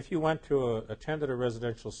if you attended a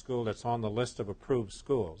residential school that's on the list of approved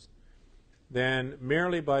schools, then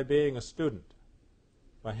merely by being a student,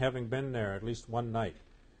 by having been there at least one night,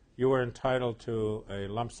 you were entitled to a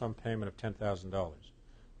lump sum payment of $10,000,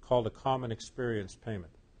 called a common experience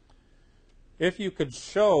payment. If you could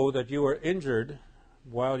show that you were injured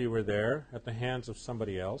while you were there at the hands of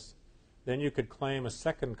somebody else, then you could claim a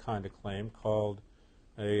second kind of claim called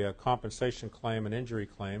a compensation claim, an injury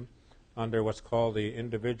claim, under what's called the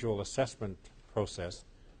individual assessment process,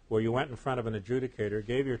 where you went in front of an adjudicator,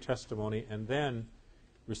 gave your testimony, and then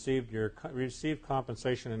received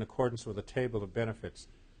compensation in accordance with a table of benefits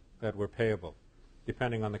that were payable,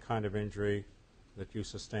 depending on the kind of injury that you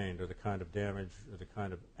sustained, or the kind of damage, or the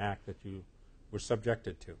kind of act that you were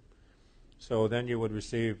subjected to. So then you would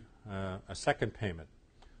receive a second payment.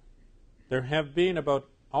 There have been about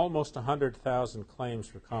almost 100,000 claims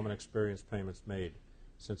for common experience payments made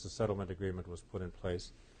since the settlement agreement was put in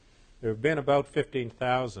place. There have been about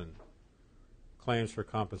 15,000 claims for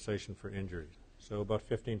compensation for injuries, so about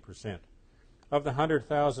 15%. Of the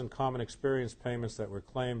 100,000 common experience payments that were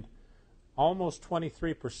claimed, almost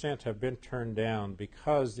 23% have been turned down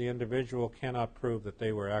because the individual cannot prove that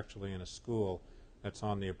they were actually in a school that's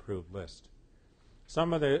on the approved list.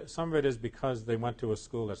 Some of it is because they went to a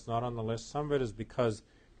school that's not on the list. Some of it is because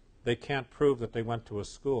they can't prove that they went to a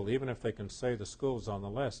school. Even if they can say the school is on the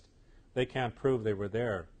list, they can't prove they were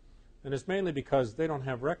there. And it's mainly because they don't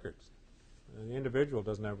have records. The individual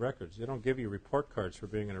doesn't have records. They don't give you report cards for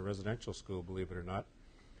being in a residential school, believe it or not.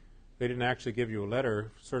 They didn't actually give you a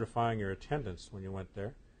letter certifying your attendance when you went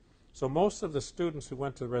there. So most of the students who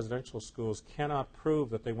went to the residential schools cannot prove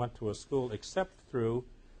that they went to a school except through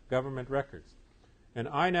government records. And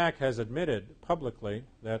INAC has admitted publicly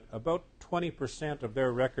that about 20% of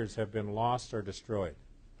their records have been lost or destroyed.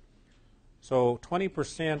 So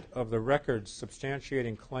 20% of the records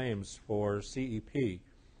substantiating claims for CEP,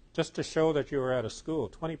 just to show that you were at a school,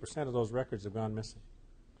 20% of those records have gone missing.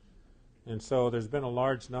 And so there's been a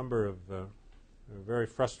large number of very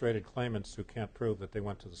frustrated claimants who can't prove that they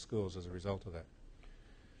went to the schools as a result of that.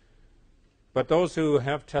 But those who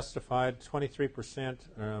have testified, 23%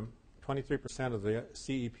 of the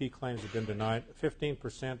CEP claims have been denied.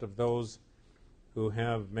 15% of those who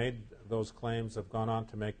have made those claims have gone on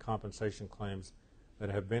to make compensation claims that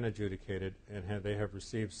have been adjudicated, and they have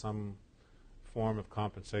received some form of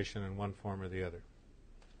compensation in one form or the other.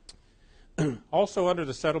 Also, under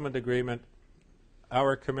the settlement agreement,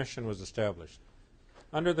 our commission was established.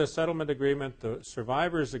 Under the settlement agreement, the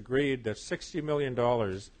survivors agreed that $60 million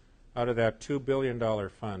out of that $2 billion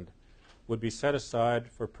fund would be set aside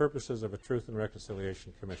for purposes of a Truth and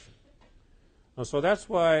Reconciliation Commission. And so that's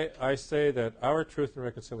why I say that our Truth and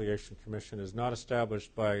Reconciliation Commission is not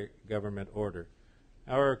established by government order.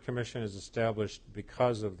 Our commission is established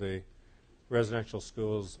because of the residential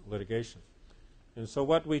schools litigation. And so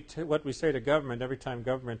what we say to government, every time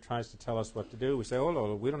government tries to tell us what to do, we say, oh,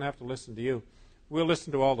 no, we don't have to listen to you. We'll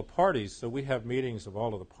listen to all the parties. So we have meetings of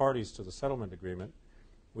all of the parties to the settlement agreement.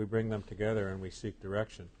 We bring them together and we seek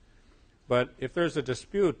direction. But if there's a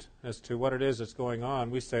dispute as to what it is that's going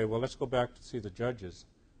on, we say, well, let's go back to see the judges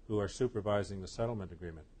who are supervising the settlement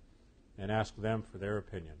agreement and ask them for their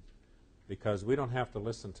opinion. Because we don't have to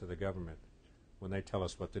listen to the government when they tell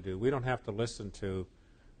us what to do. We don't have to listen to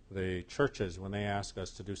the churches when they ask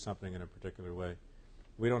us to do something in a particular way.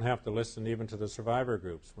 We don't have to listen even to the survivor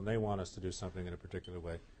groups when they want us to do something in a particular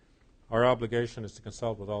way. Our obligation is to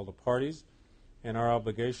consult with all the parties, and our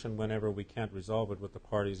obligation whenever we can't resolve it with the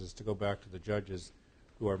parties is to go back to the judges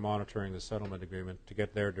who are monitoring the settlement agreement to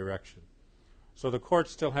get their direction. So the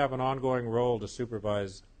courts still have an ongoing role to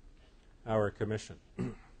supervise our commission.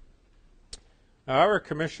 Our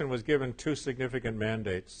commission was given two significant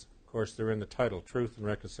mandates. Of course, they're in the title, Truth and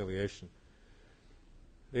Reconciliation.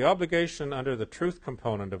 The obligation under the truth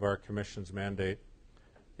component of our commission's mandate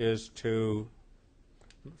is to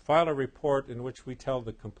file a report in which we tell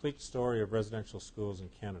the complete story of residential schools in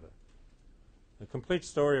Canada. The complete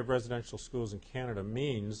story of residential schools in Canada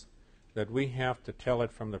means that we have to tell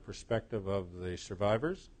it from the perspective of the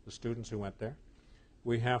survivors, the students who went there.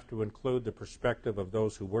 We have to include the perspective of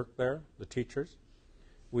those who work there, the teachers.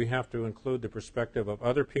 We have to include the perspective of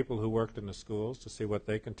other people who worked in the schools to see what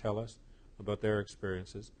they can tell us about their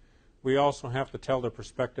experiences. We also have to tell the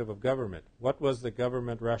perspective of government. What was the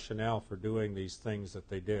government rationale for doing these things that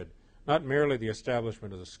they did? Not merely the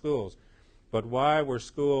establishment of the schools, but why were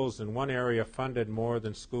schools in one area funded more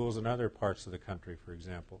than schools in other parts of the country, for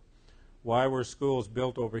example? Why were schools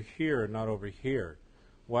built over here and not over here?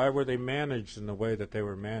 Why were they managed in the way that they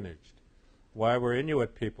were managed? Why were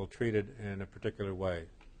Inuit people treated in a particular way?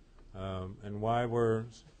 And why were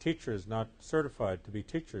teachers not certified to be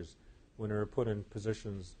teachers when they were put in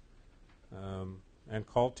positions and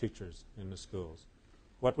called teachers in the schools?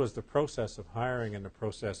 What was the process of hiring and the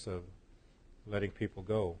process of letting people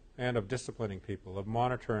go, and of disciplining people, of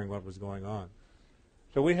monitoring what was going on?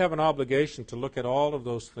 So we have an obligation to look at all of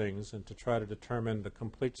those things and to try to determine the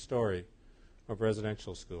complete story of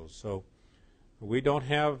residential schools. So We don't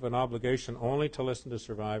have an obligation only to listen to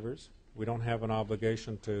survivors. We don't have an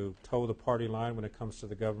obligation to toe the party line when it comes to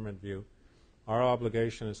the government view. Our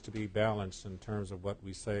obligation is to be balanced in terms of what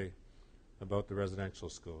we say about the residential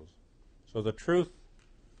schools. So the truth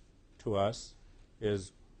to us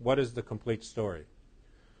is, what is the complete story?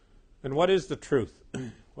 And what is the truth?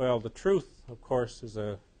 Well, the truth, of course, is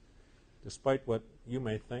despite what you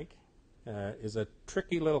may think, is a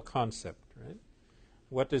tricky little concept, right?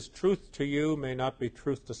 What is truth to you may not be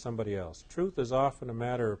truth to somebody else. Truth is often a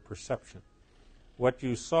matter of perception. What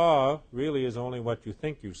you saw really is only what you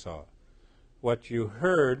think you saw. What you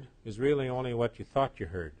heard is really only what you thought you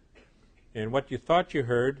heard. And what you thought you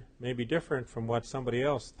heard may be different from what somebody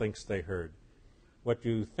else thinks they heard. What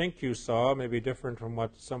you think you saw may be different from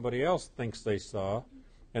what somebody else thinks they saw,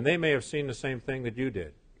 and they may have seen the same thing that you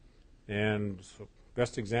did. And the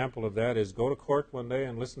best example of that is go to court one day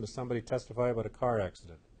and listen to somebody testify about a car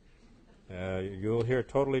accident. You'll hear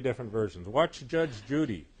totally different versions. Watch Judge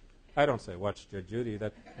Judy. I don't say watch Judge Judy.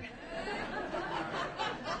 That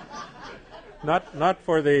not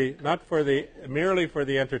merely for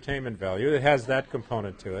the entertainment value. It has that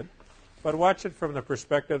component to it. But watch it from the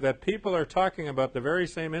perspective that people are talking about the very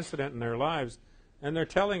same incident in their lives, and they're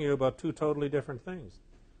telling you about two totally different things,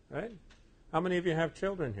 right? How many of you have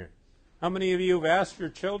children here? How many of you have asked your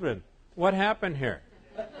children, what happened here?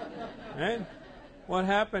 Right? What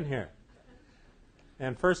happened here?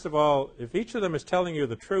 And first of all, if each of them is telling you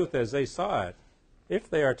the truth as they saw it, if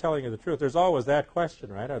they are telling you the truth, there's always that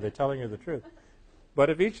question, right? Are they telling you the truth?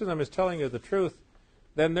 But if each of them is telling you the truth,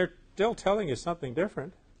 then they're still telling you something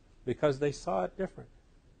different, because they saw it different.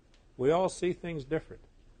 We all see things different.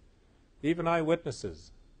 Even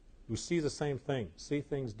eyewitnesses who see the same thing see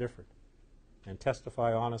things different and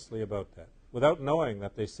testify honestly about that without knowing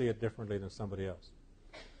that they see it differently than somebody else.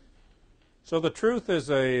 So the truth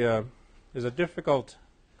is a difficult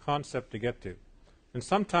concept to get to. And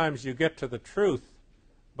sometimes you get to the truth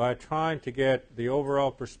by trying to get the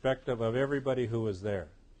overall perspective of everybody who was there.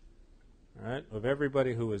 All right? Of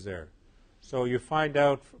everybody who was there. So you find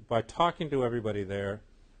out by talking to everybody there,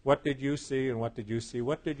 what did you see and what did you see?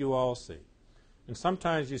 What did you all see? And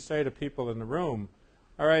sometimes you say to people in the room,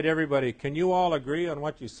 all right, everybody, can you all agree on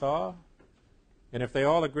what you saw? And if they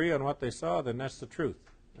all agree on what they saw, then that's the truth,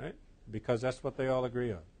 right? Because that's what they all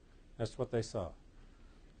agree on. That's what they saw.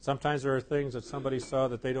 Sometimes there are things that somebody saw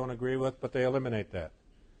that they don't agree with, but they eliminate that.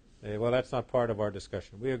 Well, that's not part of our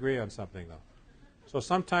discussion. We agree on something, though. So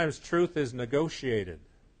sometimes truth is negotiated.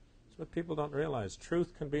 That's what people don't realize.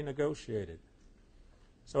 Truth can be negotiated.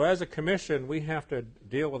 So as a commission, we have to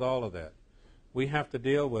deal with all of that. We have to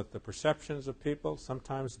deal with the perceptions of people.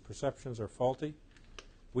 Sometimes the perceptions are faulty.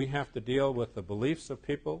 We have to deal with the beliefs of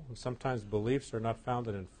people. And sometimes beliefs are not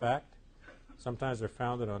founded in fact. Sometimes they're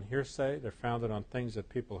founded on hearsay. They're founded on things that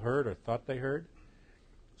people heard or thought they heard.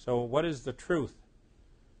 So what is the truth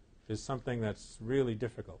is something that's really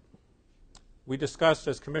difficult. We discussed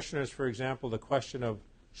as commissioners, for example, the question of,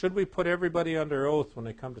 should we put everybody under oath when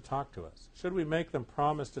they come to talk to us? Should we make them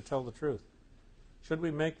promise to tell the truth? Should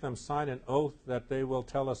we make them sign an oath that they will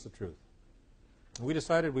tell us the truth? And we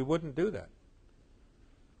decided we wouldn't do that.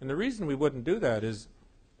 And the reason we wouldn't do that is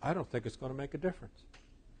I don't think it's going to make a difference.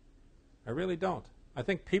 I really don't. I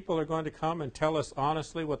think people are going to come and tell us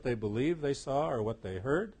honestly what they believe they saw or what they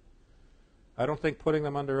heard. I don't think putting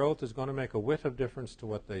them under oath is going to make a whit of difference to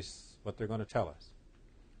what they're going to tell us.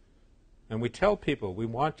 And we tell people, we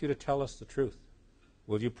want you to tell us the truth.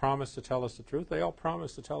 Will you promise to tell us the truth? They all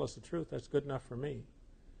promise to tell us the truth. That's good enough for me.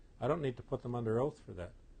 I don't need to put them under oath for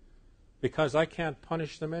that. Because I can't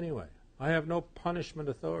punish them anyway. I have no punishment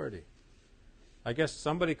authority. I guess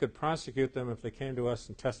somebody could prosecute them if they came to us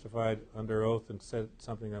and testified under oath and said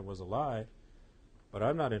something that was a lie. But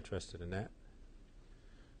I'm not interested in that.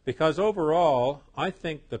 Because overall, I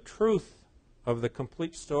think the truth of the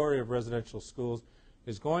complete story of residential schools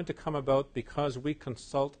is going to come about because we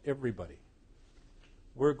consult everybody.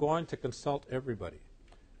 We're going to consult everybody.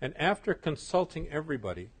 And after consulting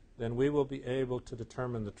everybody, then we will be able to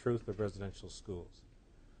determine the truth of residential schools,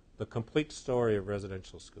 the complete story of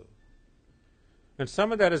residential schools. And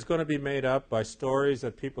some of that is going to be made up by stories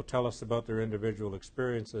that people tell us about their individual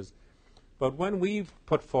experiences. But when we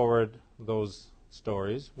put forward those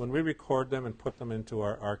stories, when we record them and put them into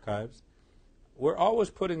our archives, we're always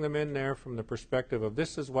putting them in there from the perspective of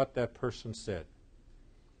this is what that person said.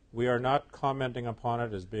 We are not commenting upon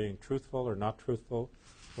it as being truthful or not truthful.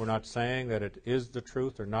 We're not saying that it is the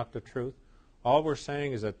truth or not the truth. All we're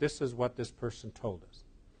saying is that this is what this person told us.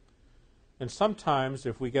 And sometimes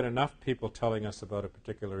if we get enough people telling us about a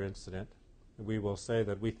particular incident, we will say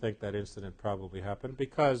that we think that incident probably happened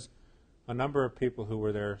because a number of people who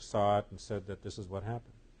were there saw it and said that this is what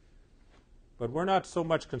happened. But we're not so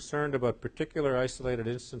much concerned about particular isolated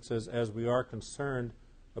instances as we are concerned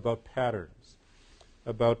about patterns,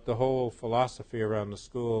 about the whole philosophy around the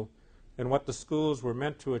school and what the schools were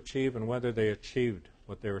meant to achieve and whether they achieved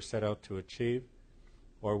what they were set out to achieve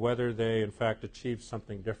or whether they, in fact, achieved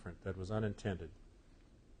something different that was unintended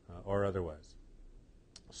or otherwise.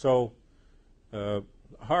 So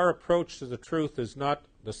our approach to the truth is not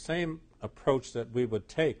the same approach that we would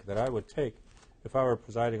take, that I would take, if I were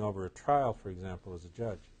presiding over a trial, for example, as a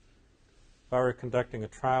judge. If I were conducting a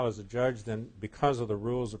trial as a judge, then because of the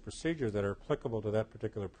rules of procedure that are applicable to that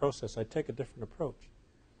particular process, I'd take a different approach.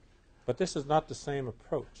 But this is not the same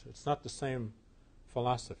approach. It's not the same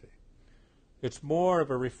philosophy. It's more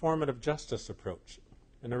of a reformative justice approach.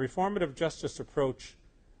 And a reformative justice approach,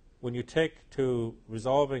 when you take to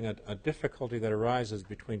resolving a difficulty that arises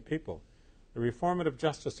between people, the reformative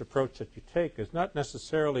justice approach that you take is not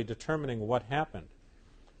necessarily determining what happened,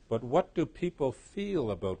 but what do people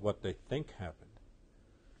feel about what they think happened.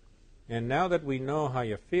 And now that we know how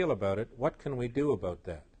you feel about it, what can we do about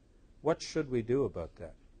that? What should we do about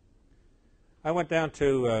that? I went down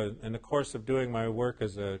to, in the course of doing my work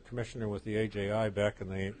as a commissioner with the AJI back in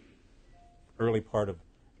the early part of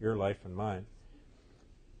your life and mine,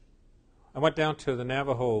 I went down to the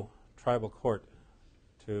Navajo Tribal Court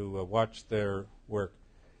to watch their work.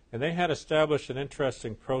 And they had established an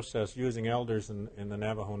interesting process using elders in the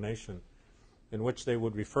Navajo Nation in which they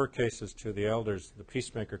would refer cases to the elders, the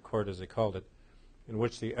peacemaker court as they called it, in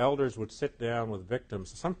which the elders would sit down with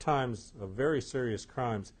victims, sometimes of very serious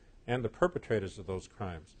crimes, and the perpetrators of those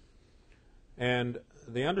crimes. And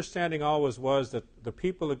the understanding always was that the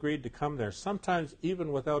people agreed to come there, sometimes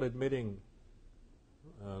even without admitting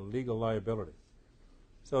legal liability.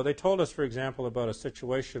 So they told us, for example, about a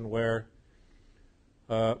situation where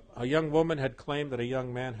a young woman had claimed that a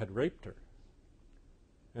young man had raped her.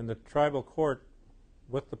 And the tribal court,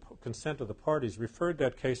 with the consent of the parties, referred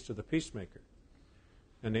that case to the peacemaker.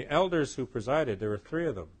 And the elders who presided, there were 3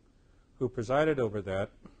 of them, who presided over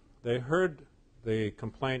that, they heard the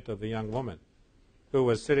complaint of the young woman, who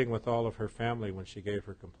was sitting with all of her family when she gave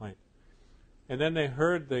her complaint. And then they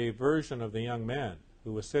heard the version of the young man,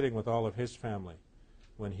 who was sitting with all of his family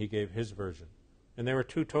when he gave his version. And there were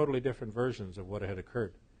 2 totally different versions of what had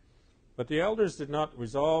occurred. But the elders did not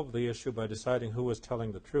resolve the issue by deciding who was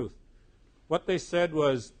telling the truth. What they said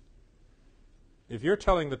was, if you're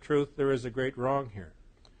telling the truth, there is a great wrong here.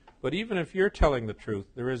 But even if you're telling the truth,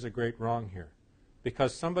 there is a great wrong here,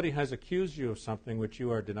 because somebody has accused you of something which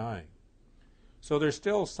you are denying. So there's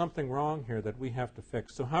still something wrong here that we have to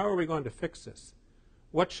fix. So how are we going to fix this?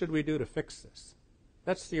 What should we do to fix this?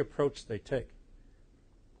 That's the approach they take.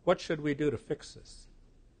 What should we do to fix this?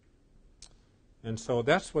 And so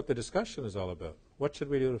that's what the discussion is all about. What should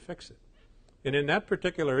we do to fix it? And in that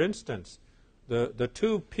particular instance, the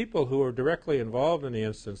 2 people who were directly involved in the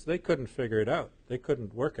instance, they couldn't figure it out. They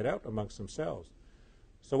couldn't work it out amongst themselves.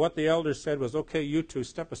 So what the elders said was, okay, you 2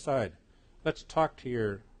 step aside. Let's talk to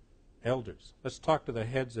your elders. Let's talk to the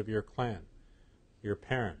heads of your clan, your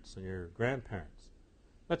parents and your grandparents.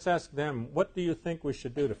 Let's ask them, what do you think we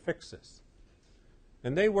should do to fix this?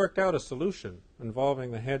 And they worked out a solution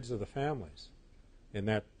involving the heads of the families in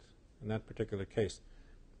that particular case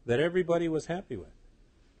that everybody was happy with,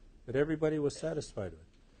 that everybody was satisfied with,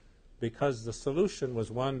 because the solution was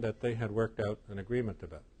one that they had worked out an agreement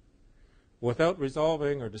about, without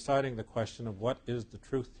resolving or deciding the question of what is the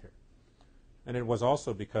truth here. And it was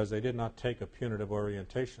also because they did not take a punitive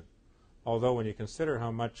orientation, although when you consider how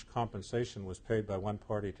much compensation was paid by one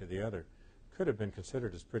party to the other, could have been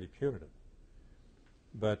considered as pretty punitive.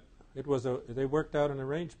 But it was they worked out an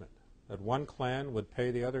arrangement that one clan would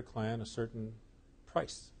pay the other clan a certain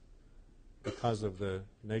price because of the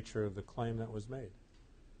nature of the claim that was made,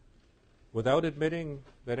 without admitting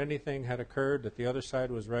that anything had occurred, that the other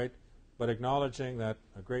side was right, but acknowledging that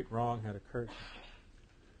a great wrong had occurred.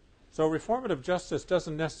 So reformative justice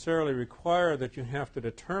doesn't necessarily require that you have to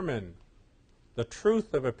determine the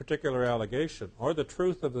truth of a particular allegation or the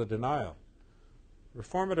truth of the denial.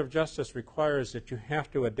 Reformative justice requires that you have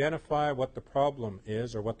to identify what the problem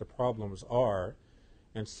is or what the problems are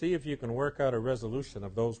and see if you can work out a resolution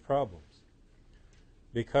of those problems.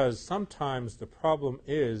 Because sometimes the problem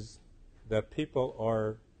is that people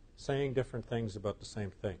are saying different things about the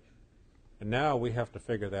same thing. And now we have to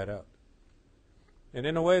figure that out. And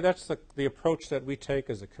in a way, that's the approach that we take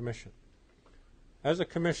as a commission. As a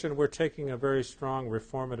commission, we're taking a very strong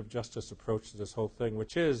reformative justice approach to this whole thing,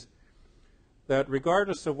 which is that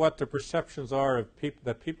regardless of what the perceptions are of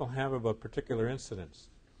that people have about particular incidents,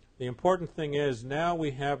 The important thing is now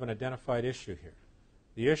we have an identified issue here.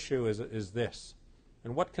 The issue is this.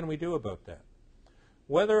 And what can we do about that?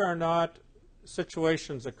 Whether or not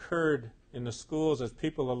situations occurred in the schools as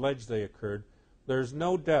people allege they occurred, there's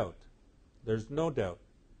no doubt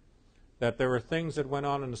that there were things that went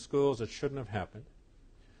on in the schools that shouldn't have happened,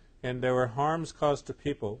 and there were harms caused to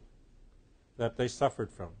people that they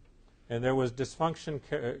suffered from. And there was dysfunction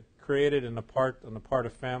created on the part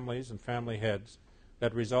of families and family heads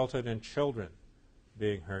that resulted in children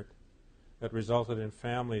being hurt, that resulted in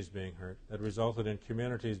families being hurt, that resulted in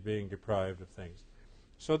communities being deprived of things.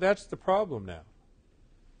 So that's the problem now.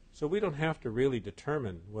 So we don't have to really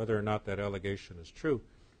determine whether or not that allegation is true,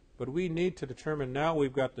 but we need to determine now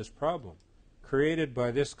we've got this problem created by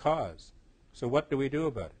this cause. So what do we do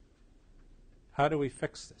about it? How do we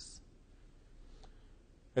fix this?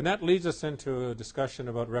 And that leads us into a discussion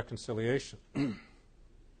about reconciliation.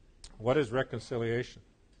 What is reconciliation?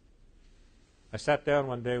 I sat down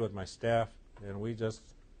one day with my staff and we just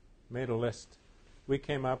made a list. We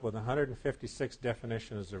came up with 156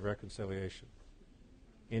 definitions of reconciliation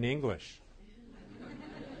in English.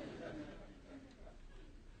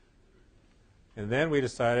 And then we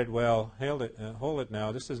decided, well, hold it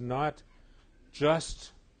now. This is not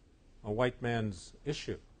just a white man's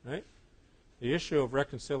issue, right? The issue of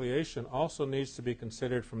reconciliation also needs to be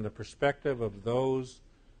considered from the perspective of those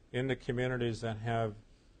in the communities that have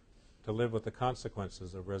to live with the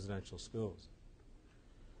consequences of residential schools.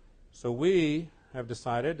 So we have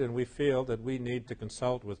decided, and we feel that we need to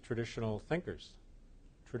consult with traditional thinkers,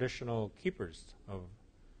 traditional keepers of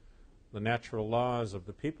the natural laws of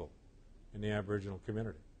the people in the Aboriginal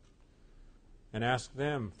community, and ask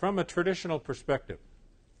them from a traditional perspective,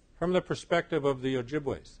 from the perspective of the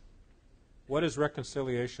Ojibways, what is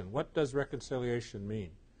reconciliation? What does reconciliation mean?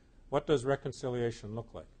 What does reconciliation look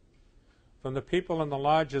like? From the people in the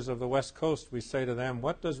lodges of the West Coast, we say to them,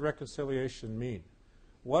 what does reconciliation mean?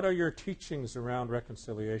 What are your teachings around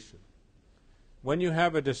reconciliation? When you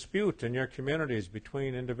have a dispute in your communities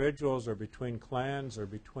between individuals or between clans or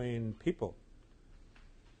between people,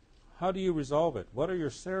 how do you resolve it? What are your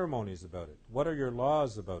ceremonies about it? What are your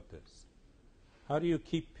laws about this? How do you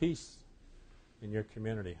keep peace in your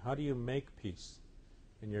community? How do you make peace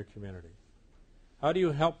in your community? How do you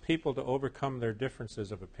help people to overcome their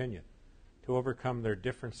differences of opinion, to overcome their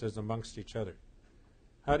differences amongst each other?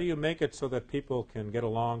 How do you make it so that people can get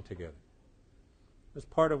along together? That's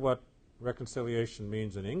part of what reconciliation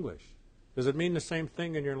means in English. Does it mean the same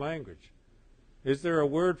thing in your language? Is there a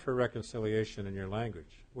word for reconciliation in your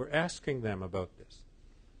language? We're asking them about this.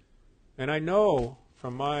 And I know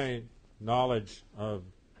from my knowledge of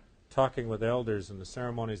talking with elders and the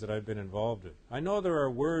ceremonies that I've been involved in, I know there are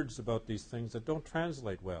words about these things that don't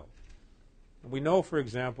translate well. We know, for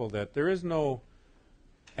example, that there is no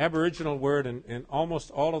Aboriginal word in almost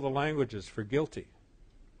all of the languages for guilty,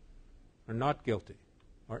 or not guilty,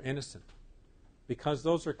 or innocent, because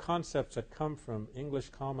those are concepts that come from English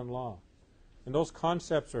common law. And those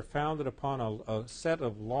concepts are founded upon a set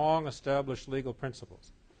of long-established legal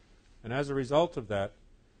principles. And as a result of that,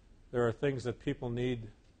 there are things that people need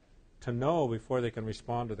to know before they can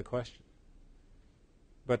respond to the question.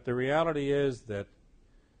 But the reality is that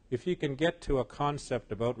if you can get to a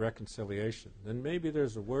concept about reconciliation, then maybe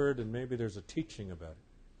there's a word and maybe there's a teaching about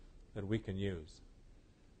it that we can use.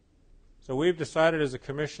 So we've decided as a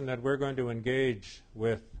commission that we're going to engage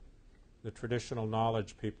with the traditional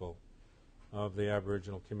knowledge people of the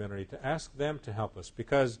Aboriginal community to ask them to help us,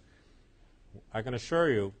 because I can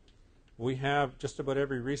assure you we have just about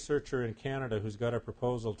every researcher in Canada who's got a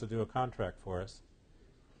proposal to do a contract for us,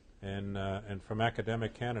 and from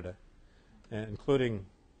academic Canada, including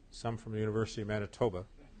some from the University of Manitoba.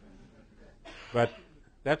 But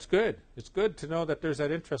that's good. It's good to know that there's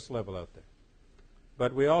that interest level out there.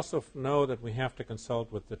 But we also know that we have to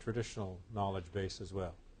consult with the traditional knowledge base as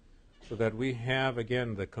well, so that we have,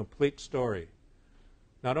 again, the complete story,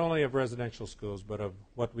 not only of residential schools, but of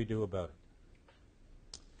what we do about it.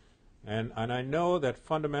 And I know that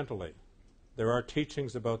fundamentally there are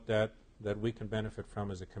teachings about that we can benefit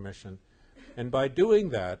from as a commission. And by doing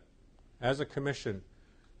that, as a commission,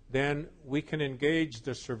 then we can engage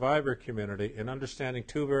the survivor community in understanding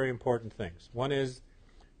two very important things. One is,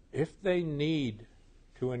 if they need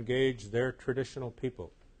to engage their traditional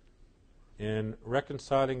people in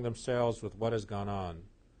reconciling themselves with what has gone on,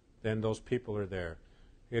 then those people are there.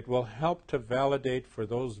 It will help to validate for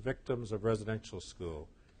those victims of residential school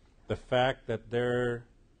the fact that their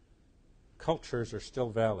cultures are still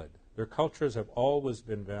valid. Their cultures have always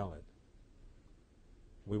been valid.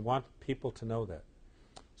 We want people to know that.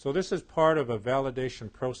 So this is part of a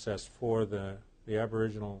validation process for the the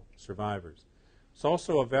Aboriginal survivors. It's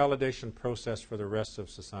also a validation process for the rest of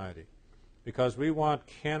society, because we want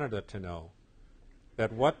Canada to know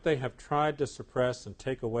that what they have tried to suppress and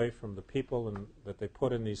take away from the people that they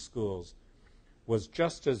put in these schools was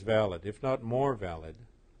just as valid, if not more valid,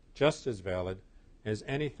 just as valid as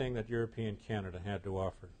anything that European Canada had to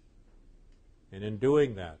offer. And in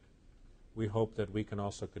doing that, we hope that we can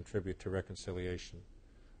also contribute to reconciliation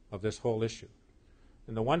of this whole issue.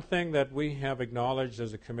 And the one thing that we have acknowledged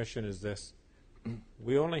as a commission is this.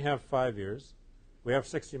 We only have 5 years. We have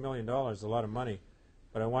 $60 million, a lot of money,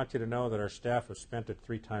 but I want you to know that our staff have spent it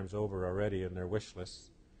 3 times over already in their wish lists.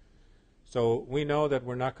 So we know that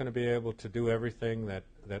we're not going to be able to do everything that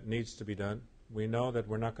needs to be done. We know that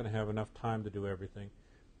we're not going to have enough time to do everything.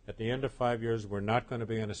 At the end of 5 years, we're not going to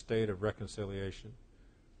be in a state of reconciliation.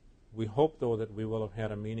 We hope, though, that we will have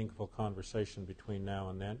had a meaningful conversation between now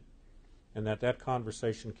and then, and that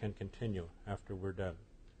conversation can continue after we're done.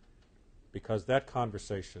 Because that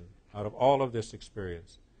conversation, out of all of this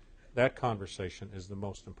experience, that conversation is the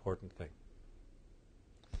most important thing.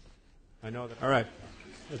 I know that. All right,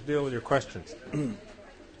 let's deal with your questions.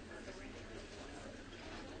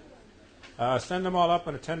 Send them all up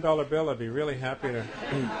on a $10 bill. I'd be really happy to.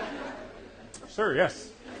 Sir,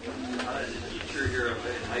 yes. As a teacher here in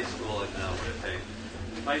high school in Winnipeg,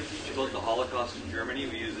 if I teach about the Holocaust in Germany,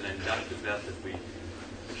 we use an inductive method. We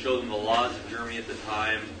show them the laws of Germany at the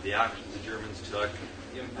time, the actions the Germans took,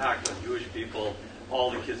 the impact on Jewish people. All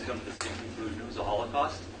the kids come to the same conclusion: it was a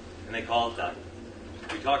Holocaust, and they call it that.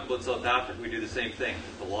 We talk about South Africa, we do the same thing.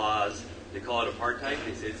 The laws, they call it apartheid,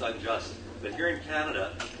 they say it's unjust. But here in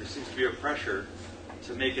Canada, there seems to be a pressure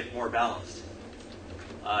to make it more balanced,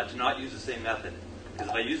 to not use the same method. Because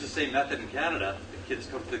if I use the same method in Canada, the kids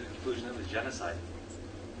come to the conclusion that it was genocide.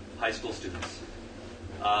 High school students.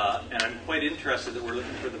 And I'm quite interested that we're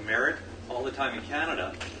looking for the merit all the time in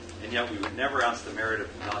Canada, and yet we would never ask the merit of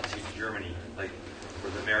Nazi Germany, like, or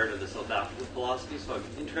the merit of the South African philosophy. So I'm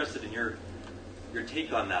interested in your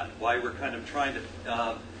take on that, why we're kind of trying to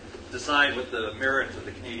decide what the merit of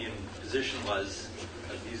the Canadian position was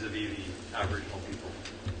vis-a-vis the Aboriginal people.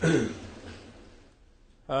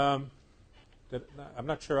 I'm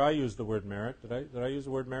not sure I used the word merit. Did I use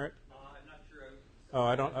the word merit? I'm not sure.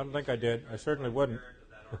 I don't think I did. I certainly wouldn't.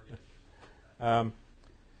 I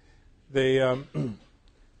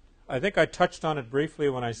think I touched on it briefly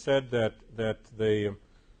when I said that the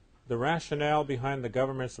rationale behind the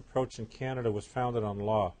government's approach in Canada was founded on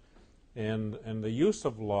law, and the use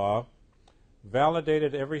of law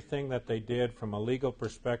validated everything that they did from a legal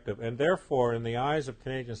perspective, and therefore, in the eyes of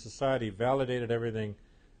Canadian society, validated everything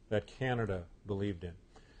that Canada believed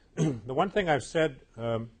in. The one thing I've said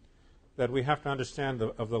that we have to understand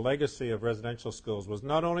of the legacy of residential schools was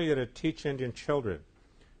not only did it teach Indian children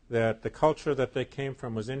that the culture that they came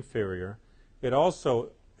from was inferior, it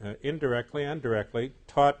also indirectly and directly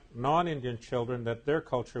taught non-Indian children that their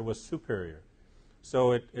culture was superior.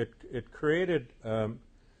 So it created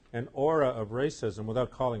an aura of racism,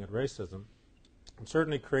 without calling it racism. It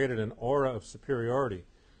certainly created an aura of superiority,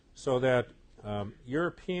 so that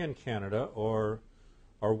European Canada, or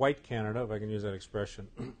white Canada, if I can use that expression,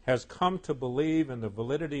 has come to believe in the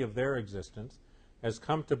validity of their existence, has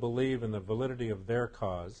come to believe in the validity of their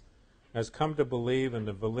cause, has come to believe in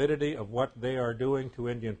the validity of what they are doing to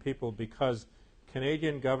Indian people, because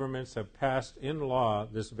Canadian governments have passed in law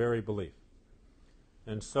this very belief.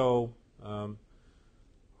 And so,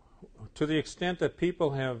 to the extent that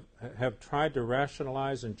people have tried to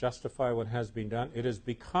rationalize and justify what has been done, it is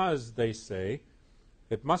because they say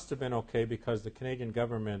it must have been okay because the Canadian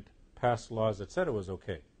government passed laws that said it was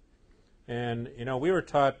okay. And, you know, we were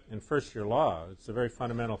taught in first-year law, it's a very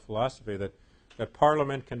fundamental philosophy, that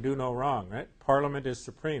Parliament can do no wrong, right? Parliament is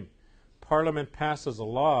supreme. Parliament passes a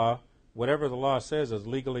law, whatever the law says is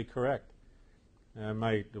legally correct.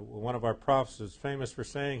 One of our profs is famous for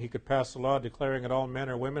saying he could pass a law declaring that all men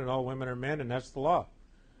are women and all women are men, and that's the law.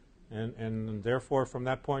 And therefore, from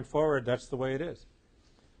that point forward, that's the way it is.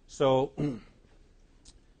 So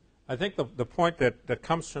I think the point that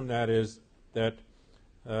comes from that is that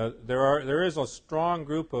there is a strong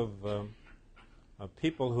group of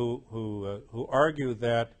people who argue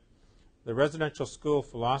that the residential school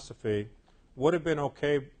philosophy would have been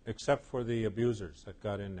okay except for the abusers that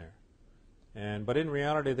got in there. But in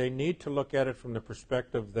reality, they need to look at it from the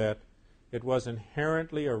perspective that it was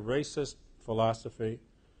inherently a racist philosophy.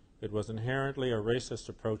 It was inherently a racist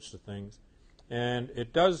approach to things. And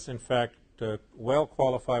it does, in fact, well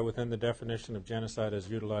qualify within the definition of genocide as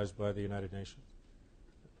utilized by the United Nations.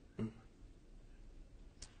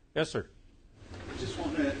 Yes, sir. I just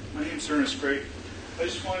want to, my name's Ernest Gray. I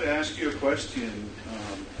just wanted to ask you a question.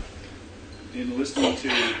 In listening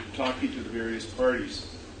to, talking to the various parties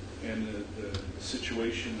and the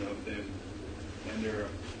situation of them and their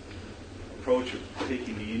approach of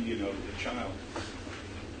taking the Indian out of the child,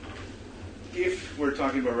 if we're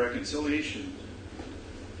talking about reconciliation,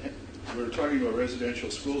 we're talking about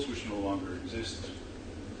residential schools which no longer exist.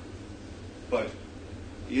 But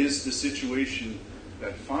is the situation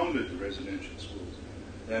that founded the residential schools,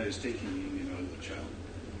 that is taking the Indian out of the child,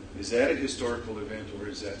 is that a historical event or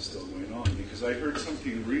is that still going on? Because I heard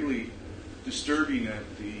something really disturbing at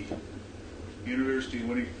the University of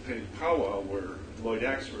Winnipeg powwow where Lloyd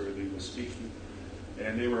Axworthy was speaking,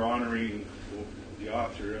 and they were honoring the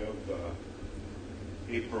author of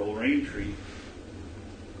April Raintree,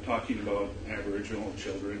 talking about Aboriginal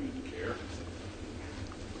children in care.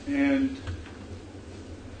 And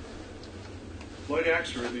Lloyd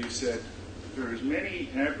Axworthy said there are as many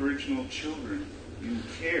Aboriginal children in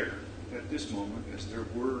care at this moment as there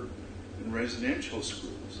were in residential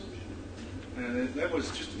schools. And that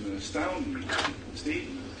was just an astounding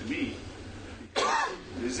statement to me.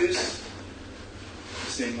 Is this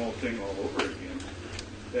the same old thing all over again?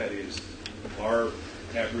 That is, are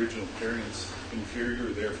Aboriginal parents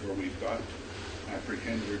inferior, therefore we've got to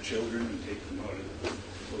apprehend their children and take them out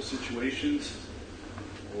of those situations?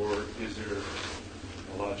 Or is there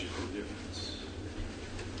a logical difference?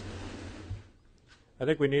 I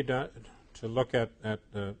think we need to look at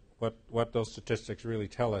what those statistics really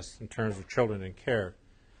tell us in terms of children in care.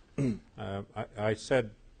 I said,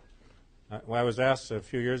 I was asked a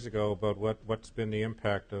few years ago about what's been the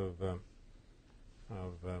impact of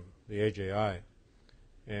the AJI,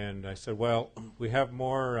 and I said, well, we have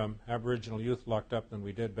more Aboriginal youth locked up than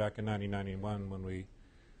we did back in 1991 when we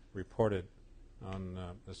reported on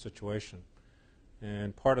the situation,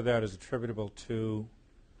 and part of that is attributable to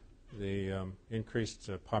the increased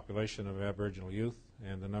population of Aboriginal youth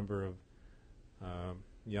and the number of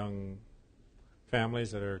young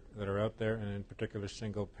families that are out there, and in particular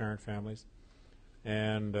single-parent families.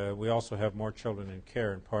 And we also have more children in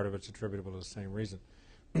care, and part of it's attributable to the same reason.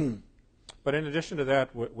 But in addition to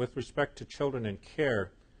that, with respect to children in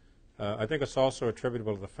care, I think it's also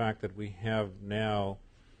attributable to the fact that we have now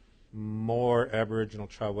more Aboriginal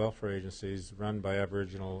child welfare agencies run by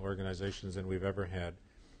Aboriginal organizations than we've ever had.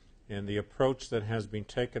 And the approach that has been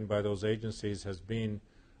taken by those agencies has been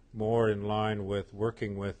more in line with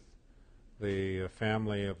working with the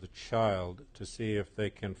family of the child to see if they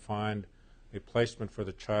can find a placement for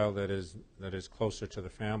the child that is closer to the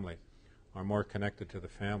family or more connected to the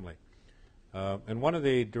family. And one of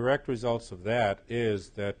the direct results of that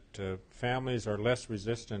is that families are less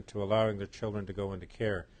resistant to allowing their children to go into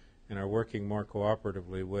care and are working more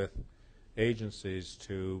cooperatively with agencies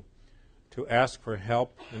to ask for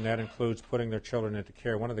help, and that includes putting their children into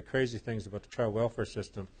care. One of the crazy things about the child welfare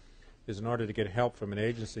system is in order to get help from an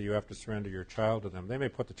agency, you have to surrender your child to them. They may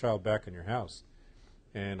put the child back in your house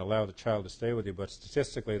and allow the child to stay with you, but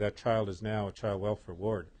statistically that child is now a child welfare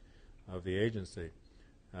ward of the agency.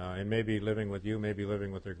 And maybe living with you, maybe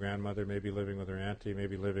living with their grandmother, maybe living with their auntie,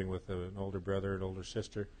 maybe living with an older brother, an older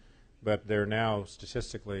sister, but they're now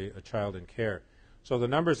statistically a child in care. So the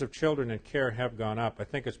numbers of children in care have gone up. I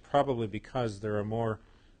think it's probably because there are more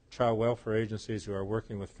child welfare agencies who are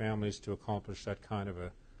working with families to accomplish that kind of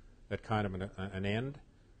an end,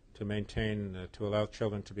 to maintain, to allow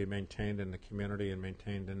children to be maintained in the community and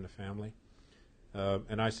maintained in the family.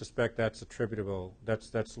 And I suspect that's attributable.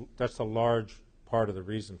 That's a large part of the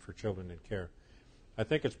reason for children in care. I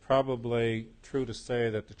think it's probably true to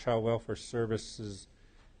say that the child welfare services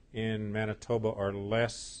in Manitoba are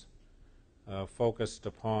less focused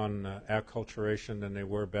upon acculturation than they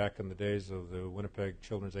were back in the days of the Winnipeg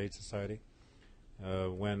Children's Aid Society,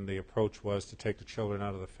 when the approach was to take the children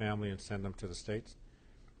out of the family and send them to the States.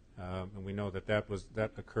 And we know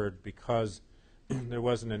that occurred because there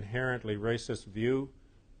was an inherently racist view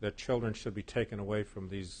that children should be taken away from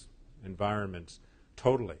these environments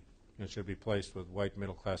totally and should be placed with white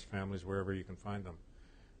middle-class families wherever you can find them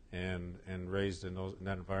and raised in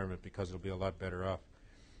that environment because it'll be a lot better off.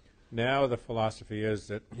 Now the philosophy is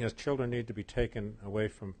that yes, children need to be taken away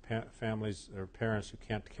from families or parents who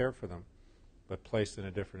can't care for them, but placed in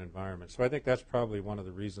a different environment. So I think that's probably one of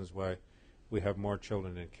the reasons why we have more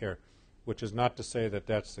children in care, which is not to say that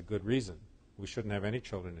that's a good reason. We shouldn't have any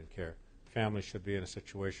children in care. Families should be in a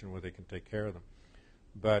situation where they can take care of them.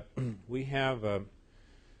 But we have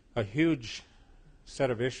a huge set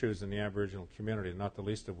of issues in the Aboriginal community, not the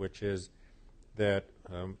least of which is that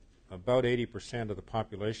about 80% of the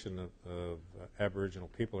population of Aboriginal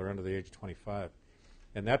people are under the age of 25.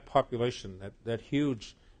 And that population, that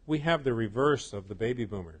huge we have the reverse of the baby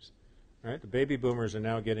boomers. Right? The baby boomers are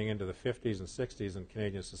now getting into the 50s and 60s in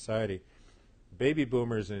Canadian society. Baby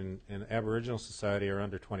boomers in Aboriginal society are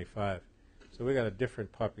under 25. So we got a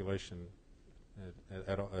different population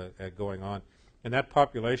going on. And that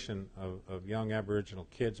population of young Aboriginal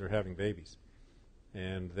kids are having babies.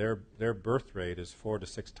 And their birth rate is 4 to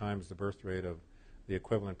 6 times the birth rate of the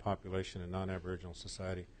equivalent population in non-Aboriginal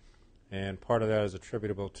society. And part of that is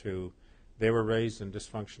attributable to they were raised in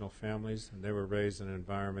dysfunctional families, and they were raised in an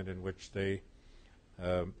environment in which they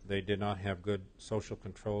did not have good social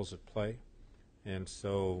controls at play. And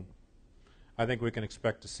so I think we can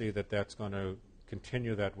expect to see that that's going to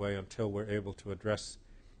continue that way until we're able to address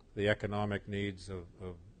the economic needs of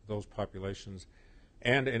those populations,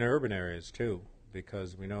 and in urban areas too,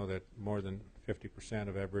 because we know that more than 50%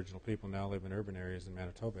 of Aboriginal people now live in urban areas in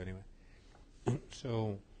Manitoba anyway.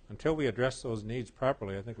 So until we address those needs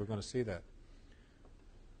properly, I think we're going to see that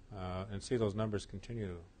and see those numbers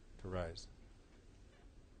continue to rise.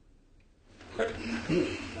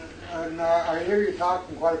 And I hear you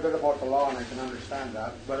talking quite a bit about the law, and I can understand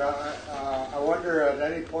that. But I wonder, at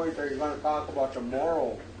any point, are you going to talk about the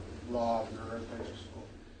moral law of the residential school?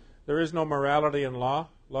 There is no morality in law.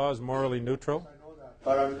 Law is morally neutral. I know that.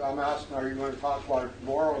 But I'm asking, are you going to talk about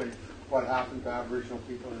morally what happened to Aboriginal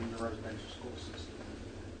people in the residential school system?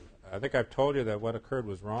 I think I've told you that what occurred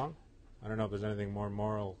was wrong. I don't know if there's anything more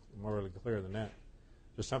morally clear than that.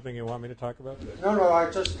 Is there something you want me to talk about? No,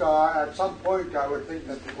 I just, at some point, I would think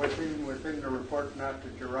that within the report that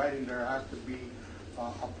you're writing, there has to be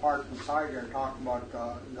a part inside there talking about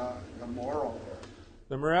the moral.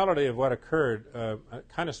 The morality of what occurred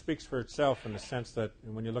kind of speaks for itself in the sense that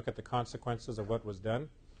when you look at the consequences of what was done,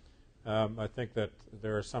 I think that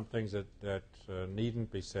there are some things that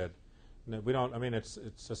needn't be said. We don't. I mean, it's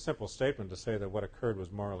a simple statement to say that what occurred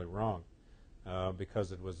was morally wrong,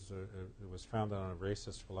 because it was founded on a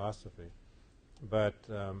racist philosophy. But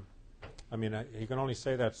I mean, you can only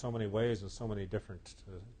say that so many ways and so many different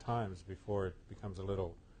times before it becomes a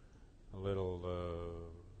little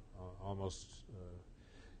almost.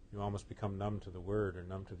 You almost become numb to the word or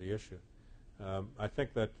numb to the issue. I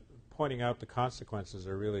think that pointing out the consequences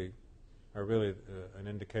are really an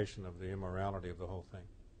indication of the immorality of the whole thing.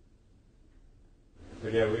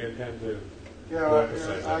 But yeah, we intend to.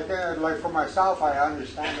 Like for myself, I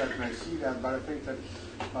understand that and I see that, but I think that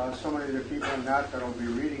so many of the people in that will be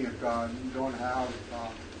reading it don't have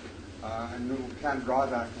and can't draw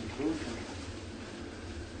that conclusion.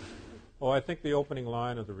 Oh, I think the opening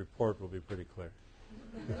line of the report will be pretty clear.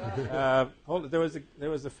 Hold it. There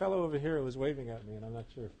was a fellow over here who was waving at me, and I'm not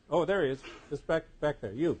sure. Oh, there he is. Just back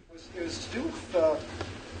there. You. It was to do with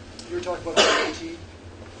you were talking about the Métis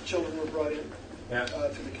children were brought in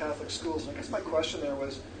to the Catholic schools. And I guess my question there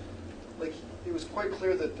was, like, it was quite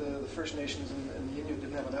clear that the First Nations and the Inuit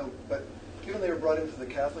didn't have an out, but given they were brought into the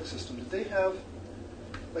Catholic system, did they have,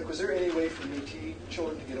 like, was there any way for Métis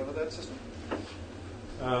children to get out of that system?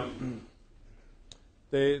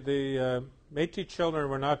 The Métis children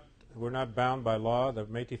were not bound by law. The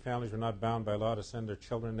Métis families were not bound by law to send their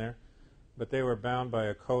children there, but they were bound by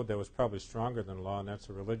a code that was probably stronger than law, and that's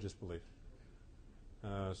a religious belief.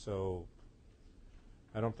 So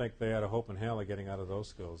I don't think they had a hope in hell of getting out of those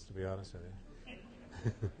schools, to be honest with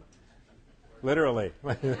you. Literally.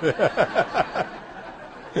 I'm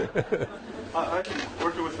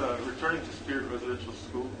working with a Returning to Spirit residential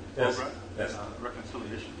school program,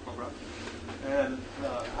 reconciliation program. And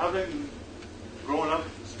having grown up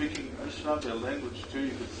speaking Anishinaabe language too,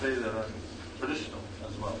 you could say that I'm traditional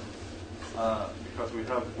as well. Because we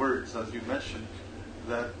have words, as you mentioned,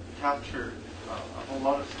 that capture a whole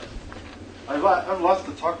lot of stuff. I have lots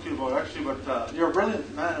to talk to you about actually, but you're a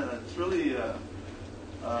brilliant man, and it's really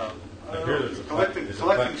collecting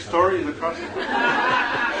stories across the country.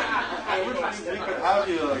 I wish we could have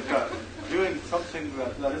you doing something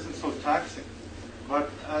that isn't so taxing. But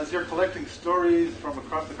as you're collecting stories from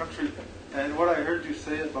across the country, and what I heard you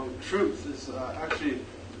say about truth is actually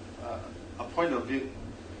a point of view.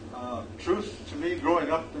 Truth, to me, growing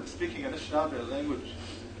up and speaking Anishinaabe language,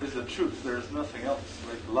 is the truth. There's nothing else,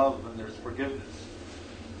 like love and there's forgiveness.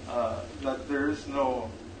 That there's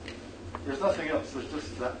nothing else. There's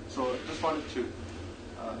just that. So I just wanted to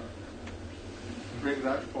bring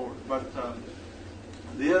that forward. But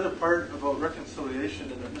the other part about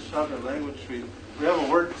reconciliation in the Anishinaabe language, we have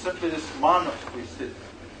a word, simply is mana, we say.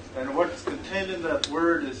 And what's contained in that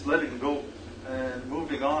word is letting go and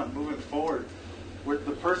moving on, moving forward with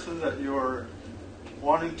the person that you're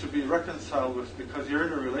wanting to be reconciled with, because you're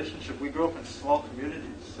in a relationship. We grew up in small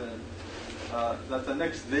communities, and that the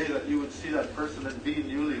next day that you would see that person and be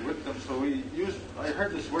newly with them. So I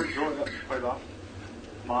heard this word growing up quite often,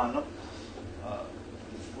 mana,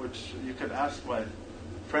 which you can ask my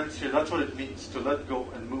friends here. That's what it means, to let go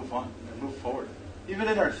and move on and move forward. Even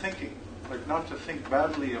in our thinking, like not to think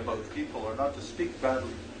badly about people or not to speak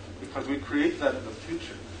badly, because we create that in the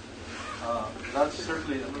future. That's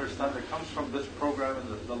certainly an understanding that comes from this program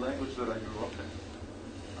and the language that I grew up in.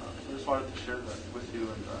 So I just wanted to share that with you,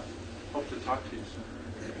 and hope to talk to you soon.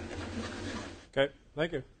 Okay,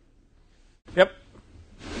 thank you. Yep.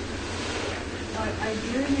 I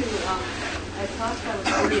hear you. I thought that was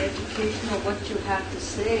very educational, what you had to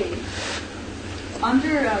say.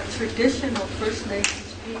 Under traditional First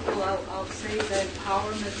Nations people, I'll say the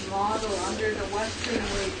empowerment model, under the Western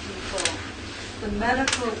Way people, the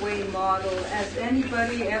medical way model, has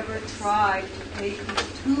anybody ever tried to take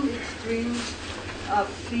these two extremes of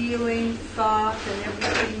feeling, thought, and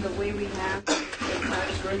everything the way we have and try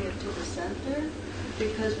to bring it to the center?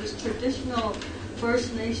 Because with traditional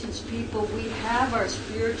First Nations people, we have our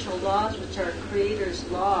spiritual laws, which are Creator's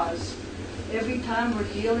laws. Every time we're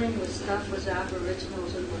dealing with stuff with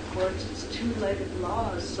Aboriginals in the courts, it's two-legged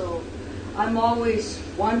laws. So I'm always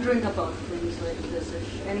wondering about things like this,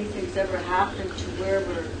 if anything's ever happened to where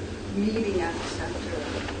we're meeting at the center.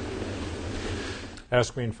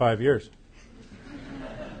 Ask me in 5 years.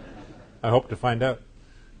 I hope to find out.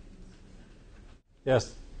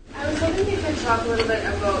 Yes? I was hoping you could talk a little bit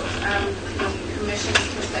about the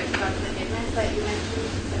Commission's perspective on forgiveness that you mentioned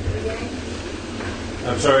at the beginning.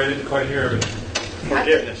 I'm sorry, I didn't quite hear it.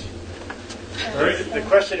 Forgiveness. The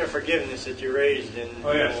question of forgiveness that you raised in,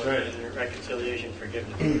 in reconciliation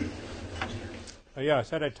forgiveness. Yeah, I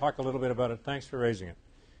said I'd talk a little bit about it. Thanks for raising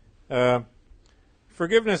it.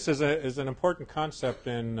 Forgiveness is an important concept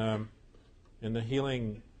in the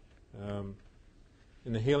healing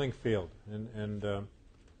field, and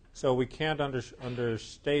so we can't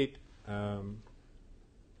understate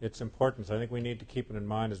its importance. I think we need to keep it in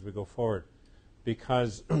mind as we go forward,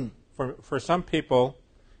 because for some people,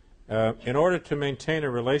 in order to maintain a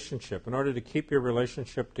relationship, in order to keep your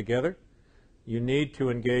relationship together, you need to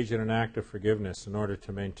engage in an act of forgiveness in order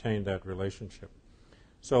to maintain that relationship.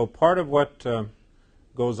 So part of what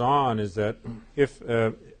goes on is that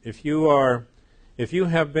if you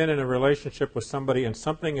have been in a relationship with somebody and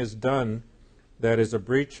something is done that is a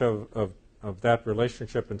breach of that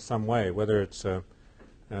relationship in some way, whether it's an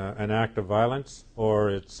act of violence or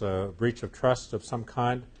it's a breach of trust of some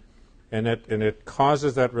kind, and it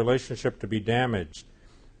causes that relationship to be damaged,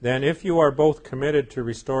 then if you are both committed to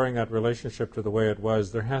restoring that relationship to the way it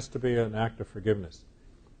was, there has to be an act of forgiveness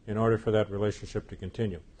in order for that relationship to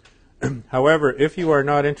continue. However, if you are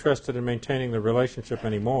not interested in maintaining the relationship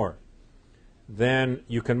anymore, then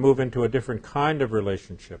you can move into a different kind of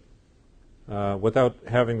relationship without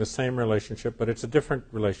having the same relationship, but it's a different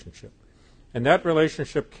relationship. And that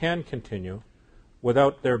relationship can continue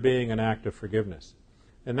without there being an act of forgiveness.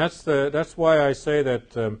 And that's why I say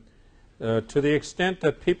that to the extent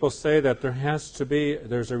that people say that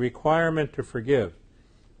there's a requirement to forgive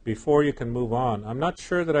before you can move on, I'm not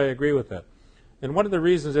sure that I agree with that. And one of the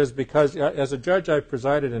reasons is because as a judge I've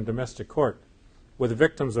presided in domestic court with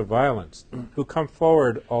victims of violence who come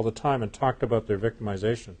forward all the time and talked about their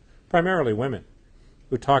victimization, primarily women,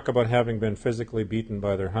 who talk about having been physically beaten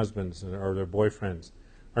by their husbands or their boyfriends,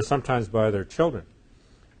 or sometimes by their children.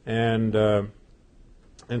 And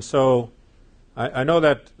so I know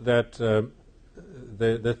that the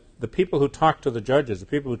people who talk to the judges, the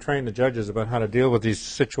people who train the judges about how to deal with these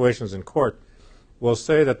situations in court, will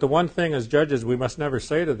say that the one thing as judges we must never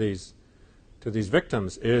say to these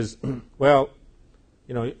victims is, well,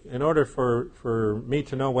 you know, in order for me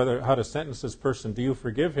to know how to sentence this person, do you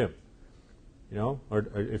forgive him? You know, or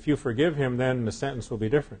if you forgive him, then the sentence will be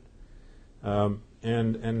different.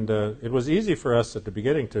 It was easy for us at the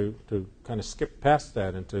beginning to kind of skip past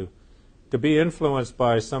that and to be influenced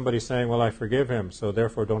by somebody saying, well, I forgive him, so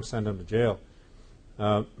therefore don't send him to jail.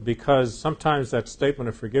 Because sometimes that statement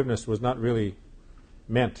of forgiveness was not really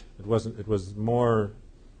meant. It was more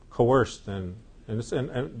coerced, and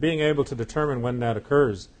being able to determine when that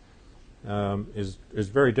occurs is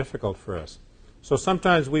very difficult for us. So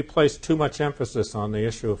sometimes we place too much emphasis on the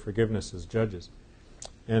issue of forgiveness as judges.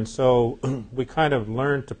 And so we kind of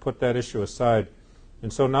learned to put that issue aside.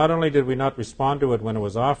 And so not only did we not respond to it when it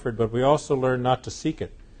was offered, but we also learned not to seek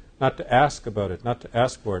it, not to ask about it, not to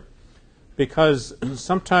ask for it. Because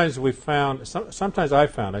sometimes I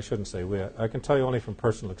found, I shouldn't say we, I can tell you only from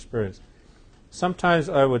personal experience, sometimes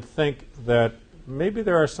I would think that maybe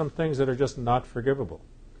there are some things that are just not forgivable.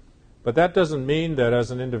 But that doesn't mean that as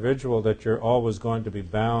an individual that you're always going to be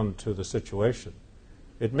bound to the situation.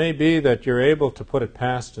 It may be that you're able to put it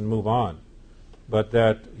past and move on, but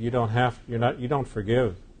that you don't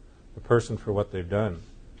forgive the person for what they've done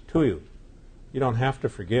to you. You don't have to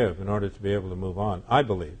forgive in order to be able to move on, I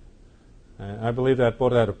believe. I believe that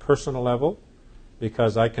both at a personal level,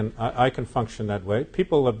 because I can function that way.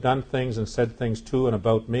 People have done things and said things to and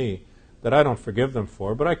about me that I don't forgive them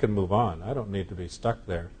for, but I can move on. I don't need to be stuck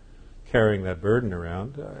there carrying that burden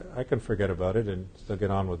around. I can forget about it and still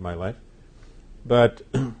get on with my life. But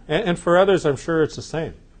and for others, I'm sure it's the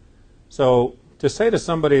same. So to say to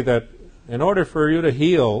somebody that in order for you to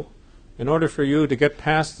heal, in order for you to get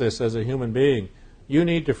past this as a human being, you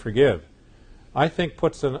need to forgive, I think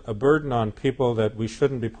puts a burden on people that we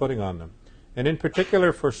shouldn't be putting on them. And in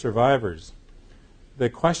particular for survivors, the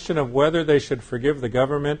question of whether they should forgive the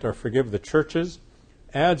government or forgive the churches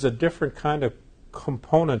adds a different kind of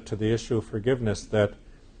component to the issue of forgiveness that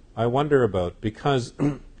I wonder about, because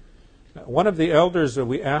one of the elders that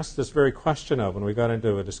we asked this very question of when we got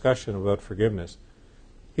into a discussion about forgiveness,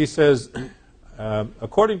 he says,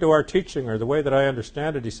 according to our teaching, or the way that I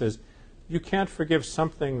understand it, he says, you can't forgive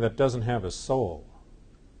something that doesn't have a soul,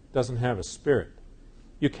 doesn't have a spirit.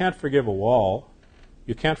 You can't forgive a wall.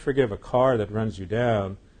 You can't forgive a car that runs you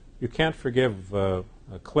down. You can't forgive a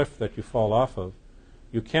cliff that you fall off of.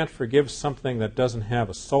 You can't forgive something that doesn't have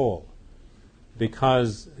a soul,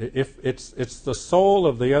 because if it's the soul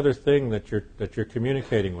of the other thing that you're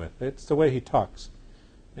communicating with. It's the way he talks,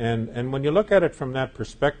 and when you look at it from that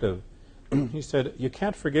perspective, he said you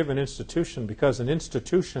can't forgive an institution because an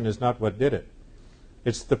institution is not what did it.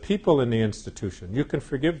 It's the people in the institution. You can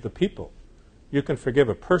forgive the people. You can forgive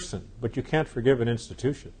a person, but you can't forgive an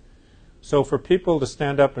institution. So for people to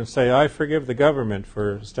stand up and say, I forgive the government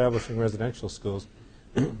for establishing residential schools,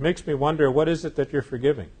 makes me wonder, what is it that you're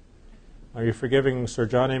forgiving? Are you forgiving Sir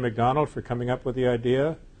John A. Macdonald for coming up with the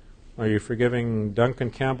idea? Are you forgiving Duncan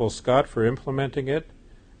Campbell Scott for implementing it?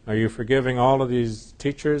 Are you forgiving all of these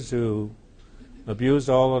teachers who abuse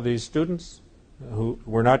all of these students, who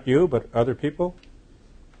were not you, but other people?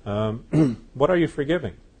 What are you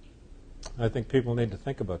forgiving? I think people need to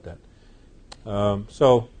think about that.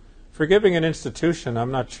 So forgiving an institution,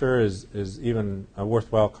 I'm not sure is even a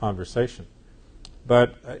worthwhile conversation.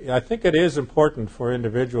 But I think it is important for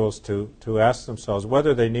individuals to ask themselves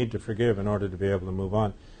whether they need to forgive in order to be able to move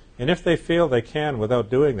on. And if they feel they can without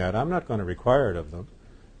doing that, I'm not going to require it of them.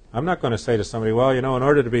 I'm not going to say to somebody, well, in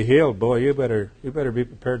order to be healed, boy, you better be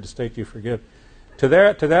prepared to state you forgive. To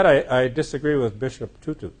that I disagree with Bishop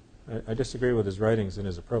Tutu. I disagree with his writings and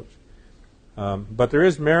his approach. But there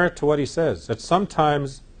is merit to what he says, that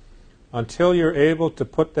sometimes, until you're able to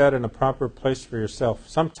put that in a proper place for yourself,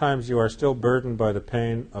 sometimes you are still burdened by the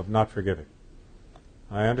pain of not forgiving.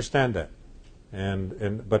 I understand that.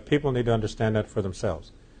 But people need to understand that for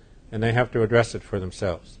themselves. And they have to address it for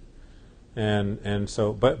themselves.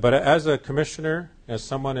 But as a commissioner, as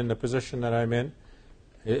someone in the position that I'm in,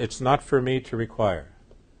 it's not for me to require.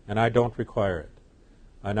 And I don't require it.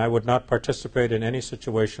 And I would not participate in any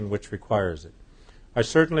situation which requires it. I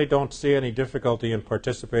certainly don't see any difficulty in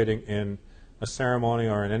participating in a ceremony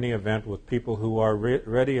or in any event with people who are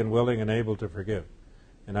ready and willing and able to forgive.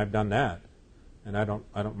 And I've done that, and I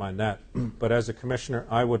don't mind that. But as a commissioner,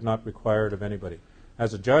 I would not require it of anybody.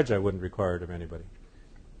 As a judge, I wouldn't require it of anybody.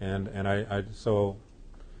 So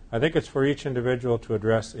I think it's for each individual to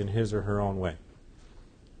address in his or her own way.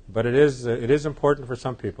 But it is important for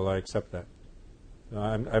some people. I accept that.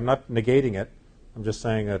 I'm not negating it. I'm just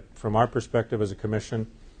saying that from our perspective as a commission,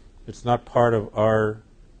 it's not part of our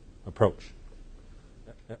approach.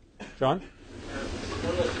 John?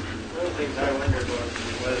 One of the things I wonder about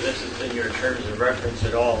is whether this is in your terms of reference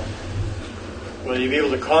at all. Will you be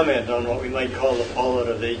able to comment on what we might call the fallout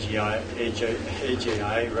of AJI,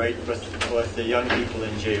 right, with the young people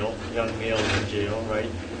in jail, young males in jail, right,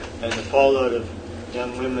 and the fallout of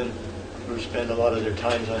young women who spend a lot of their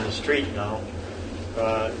times on the street now,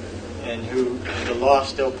 and who the law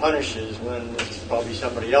still punishes when it's probably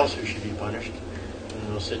somebody else who should be punished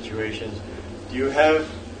in those situations. Do you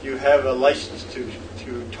have a license to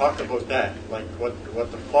talk about that, like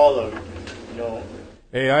what the fallout,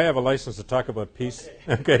 Hey, I have a license to talk about peace.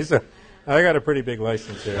 Okay, so I got a pretty big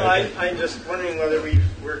license here. I'm just wondering whether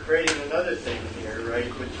we're creating another thing here, right,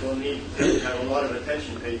 which will need to have a lot of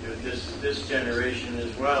attention paid to. This generation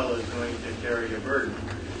as well is going to carry a burden,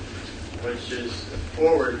 which is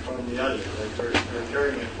forward from the other. Like we're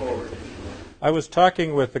carrying it forward. I was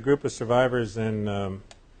talking with a group of survivors in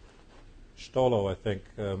Stolo, I think,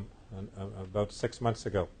 about 6 months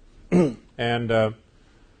ago. And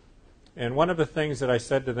And one of the things that I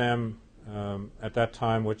said to them at that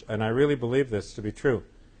time, and I really believe this to be true,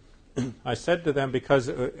 I said to them, because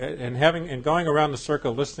in going around the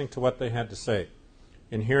circle, listening to what they had to say,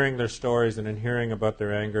 in hearing their stories and in hearing about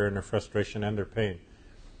their anger and their frustration and their pain,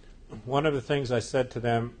 one of the things I said to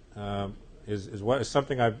them is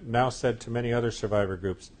something I've now said to many other survivor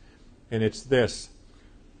groups, and it's this: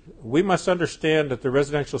 we must understand that the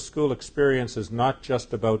residential school experience is not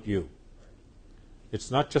just about you. It's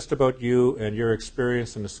not just about you and your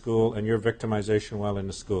experience in the school and your victimization while in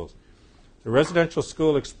the schools. The residential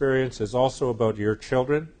school experience is also about your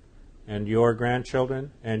children and your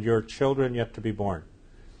grandchildren and your children yet to be born,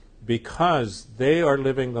 because they are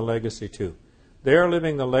living the legacy too. They are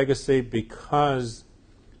living the legacy because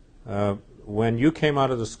when you came out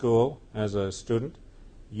of the school as a student,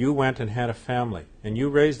 you went and had a family, and you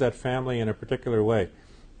raised that family in a particular way.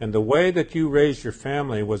 And the way that you raised your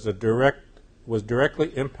family was directly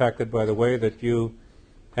impacted by the way that you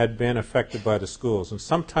had been affected by the schools. And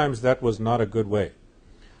sometimes that was not a good way.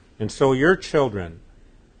 And so your children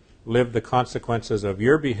lived the consequences of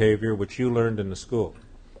your behavior, which you learned in the school.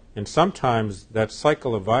 And sometimes that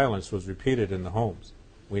cycle of violence was repeated in the homes.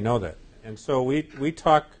 We know that. And so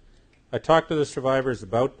I talk to the survivors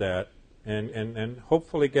about that, and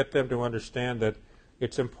hopefully get them to understand that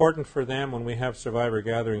it's important for them when we have survivor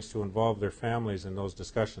gatherings to involve their families in those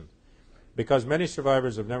discussions, because many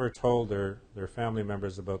survivors have never told their family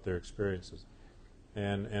members about their experiences,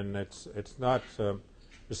 and it's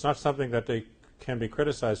not something that they can be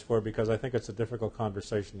criticized for, because I think it's a difficult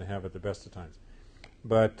conversation to have at the best of times.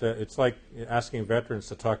 But it's like asking veterans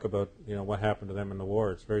to talk about what happened to them in the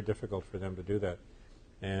war. It's very difficult for them to do that,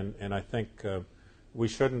 and I think we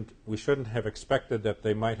shouldn't have expected that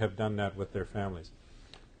they might have done that with their families.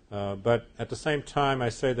 But at the same time, I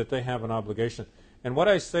say that they have an obligation. And what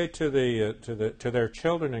I say to their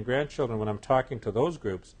children and grandchildren when I'm talking to those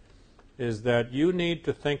groups is that you need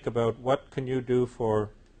to think about what can you do for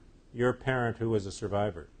your parent who is a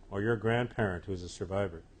survivor, or your grandparent who is a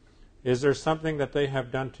survivor. Is there something that they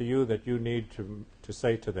have done to you that you need to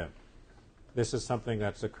say to them? This is something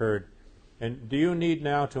that's occurred. And do you need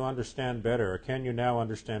now to understand better, or can you now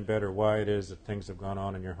understand better why it is that things have gone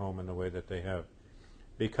on in your home in the way that they have?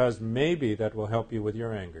 Because maybe that will help you with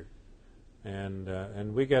your anger.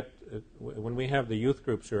 And we get, when we have the youth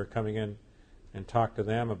groups who are coming in and talk to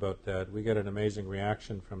them about that, we get an amazing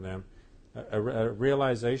reaction from them, a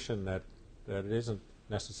realization that it isn't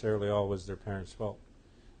necessarily always their parents' fault.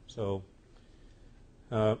 So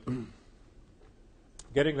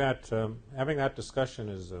getting that, having that discussion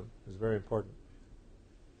is very important.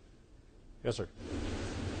 Yes, sir.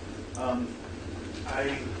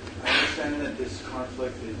 I understand that this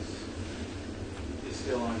conflict is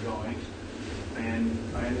still ongoing, and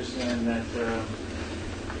I understand that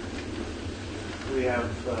we have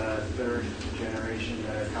third generation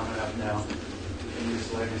that are coming up now in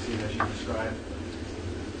this legacy that you described.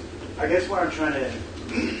 I guess what I'm trying to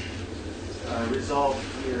resolve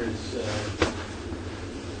here is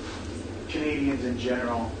Canadians in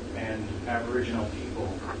general and Aboriginal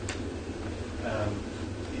people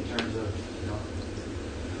in terms of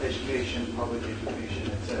education, public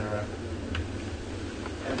education, etc.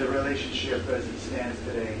 And the relationship as it stands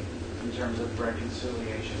today in terms of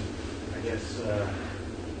reconciliation. I guess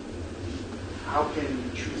how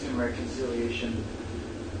can truth and reconciliation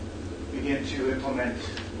begin to implement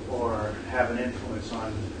or have an influence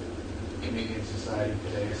on Canadian society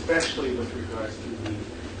today, especially with regards to the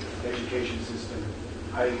education system?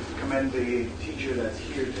 I commend the teacher that's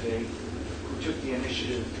here today who took the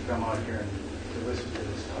initiative to come out here and to listen to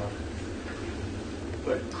this talk.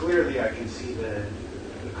 But clearly I can see the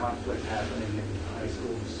conflict happening in high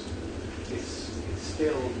schools. It's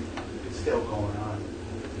still going on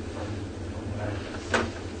from what I've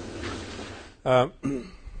seen.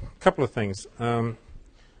 A couple of things.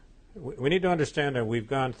 We need to understand that we've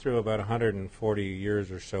gone through about 140 years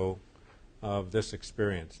or so of this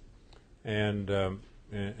experience, and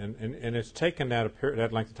it's taken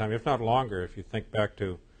that length of time, if not longer. If you think back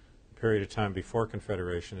to a period of time before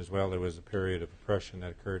Confederation as well, there was a period of oppression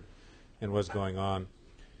that occurred and was going on.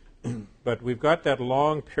 But we've got that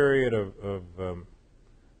long period of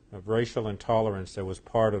racial intolerance that was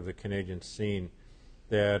part of the Canadian scene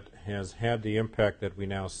that has had the impact that we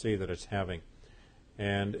now see that it's having.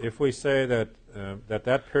 And if we say that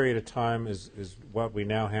that period of time is what we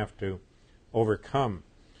now have to overcome,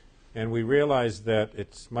 and we realize that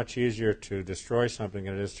it's much easier to destroy something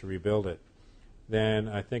than it is to rebuild it, then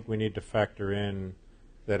I think we need to factor in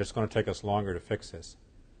that it's going to take us longer to fix this.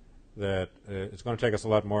 That it's going to take us a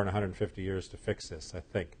lot more than 150 years to fix this, I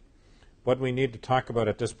think. What we need to talk about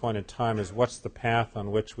at this point in time is what's the path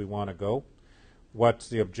on which we want to go, what's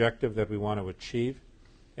the objective that we want to achieve,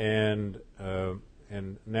 and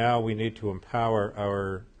now we need to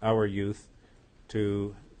empower our youth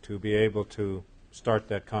to be able to start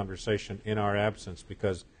that conversation in our absence,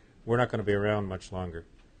 because we're not going to be around much longer.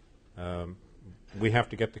 We have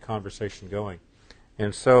to get the conversation going.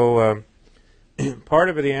 And so part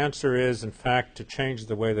of the answer is, in fact, to change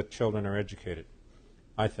the way that children are educated,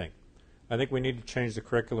 I think. I think we need to change the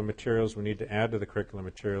curriculum materials. We need to add to the curriculum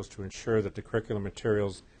materials to ensure that the curriculum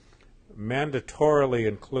materials mandatorily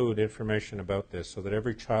include information about this so that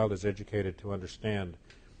every child is educated to understand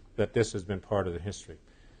that this has been part of the history.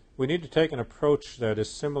 We need to take an approach that is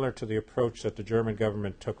similar to the approach that the German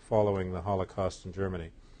government took following the Holocaust in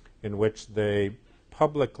Germany, in which they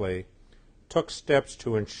publicly took steps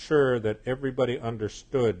to ensure that everybody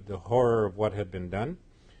understood the horror of what had been done,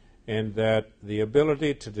 and that the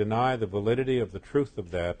ability to deny the validity of the truth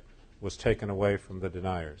of that was taken away from the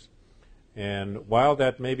deniers. And while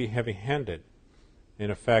that may be heavy-handed,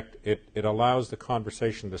 in effect, it allows the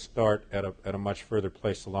conversation to start at a much further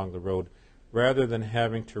place along the road, rather than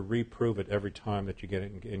having to reprove it every time that you get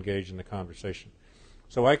engaged in the conversation.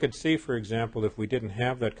 So I could see, for example, if we didn't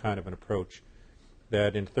have that kind of an approach,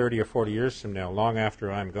 that in 30 or 40 years from now, long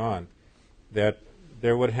after I'm gone, that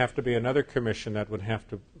there would have to be another commission that would have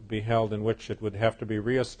to be held, in which it would have to be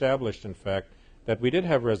reestablished, in fact, that we did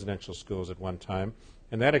have residential schools at one time,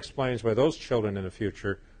 and that explains why those children in the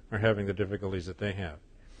future are having the difficulties that they have.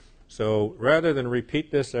 So rather than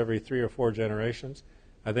repeat this every 3 or 4 generations,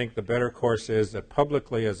 I think the better course is that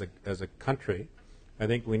publicly as a country, I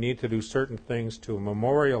think we need to do certain things to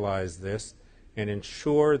memorialize this and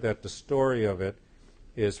ensure that the story of it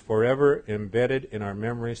is forever embedded in our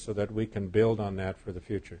memory so that we can build on that for the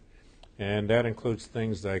future. And that includes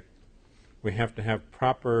things like we have to have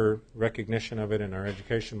proper recognition of it in our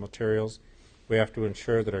education materials. We have to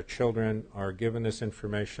ensure that our children are given this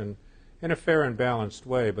information in a fair and balanced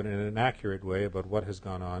way, but in an accurate way about what has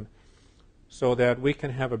gone on, so that we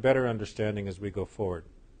can have a better understanding as we go forward.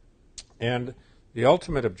 And the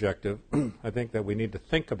ultimate objective, I think, that we need to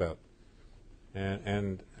think about,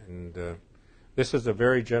 and this is a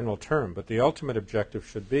very general term, but the ultimate objective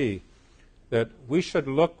should be that we should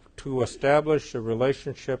look to establish a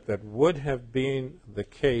relationship that would have been the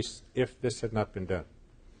case if this had not been done.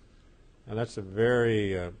 And that's a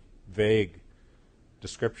very vague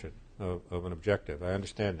description of an objective. I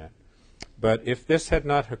understand that. But if this had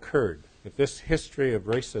not occurred, if this history of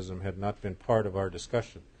racism had not been part of our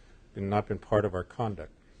discussion, and not been part of our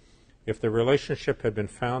conduct, if the relationship had been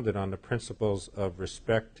founded on the principles of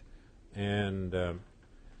respect and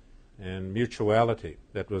mutuality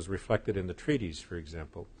that was reflected in the treaties, for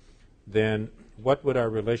example, then what would our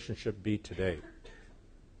relationship be today?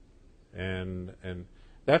 And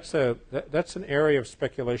that's an area of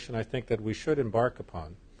speculation I think that we should embark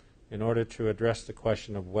upon in order to address the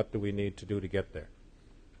question of what do we need to do to get there.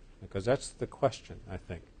 Because that's the question, I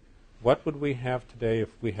think. What would we have today if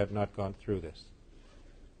we had not gone through this?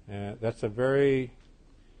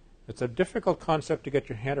 It's a difficult concept to get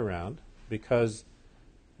your head around, because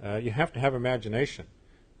you have to have imagination.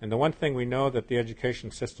 And the one thing we know that the education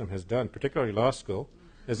system has done, particularly law school,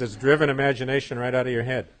 is it's driven imagination right out of your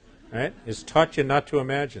head. Right? It's taught you not to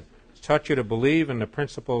imagine. It's taught you to believe in the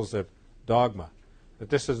principles of dogma, that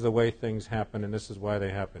this is the way things happen, and this is why they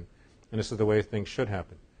happen, and this is the way things should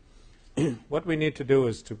happen. What we need to do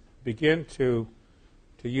is to begin to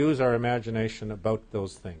use our imagination about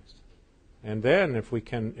those things. And then if we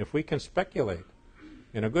can speculate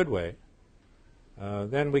in a good way,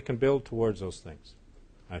 then we can build towards those things,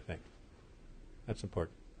 I think. That's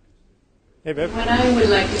important. Hey, Viv. What I would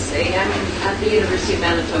like to say, I'm at the University of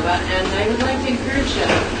Manitoba, and I would like to encourage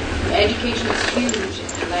education is huge,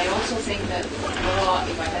 and I also think that law,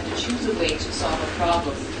 if I had to choose a way to solve a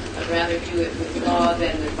problem, I'd rather do it with law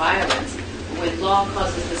than with violence. When law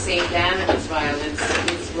causes the same damage as violence,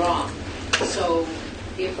 it's wrong. So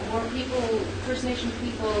if more people, First Nation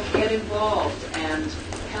people, get involved and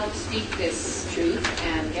help speak this truth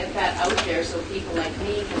and get that out there so people like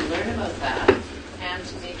me can learn about that, and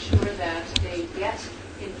to make sure that they get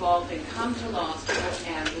involved and come to law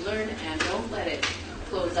school and learn and don't let it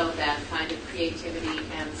close out that kind of creativity,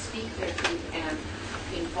 and speak their truth and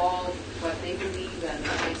involve what they believe and the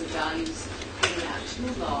kinds of values in that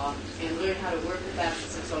to law, and learn how to work with that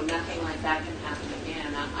system so nothing like that can happen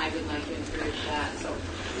again. I would like to encourage that. So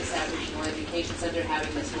this Aboriginal Education Centre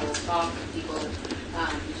having this whole talk, people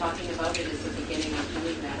talking about it is the beginning of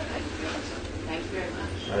doing that. Thank you very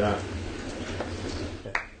much. Right on.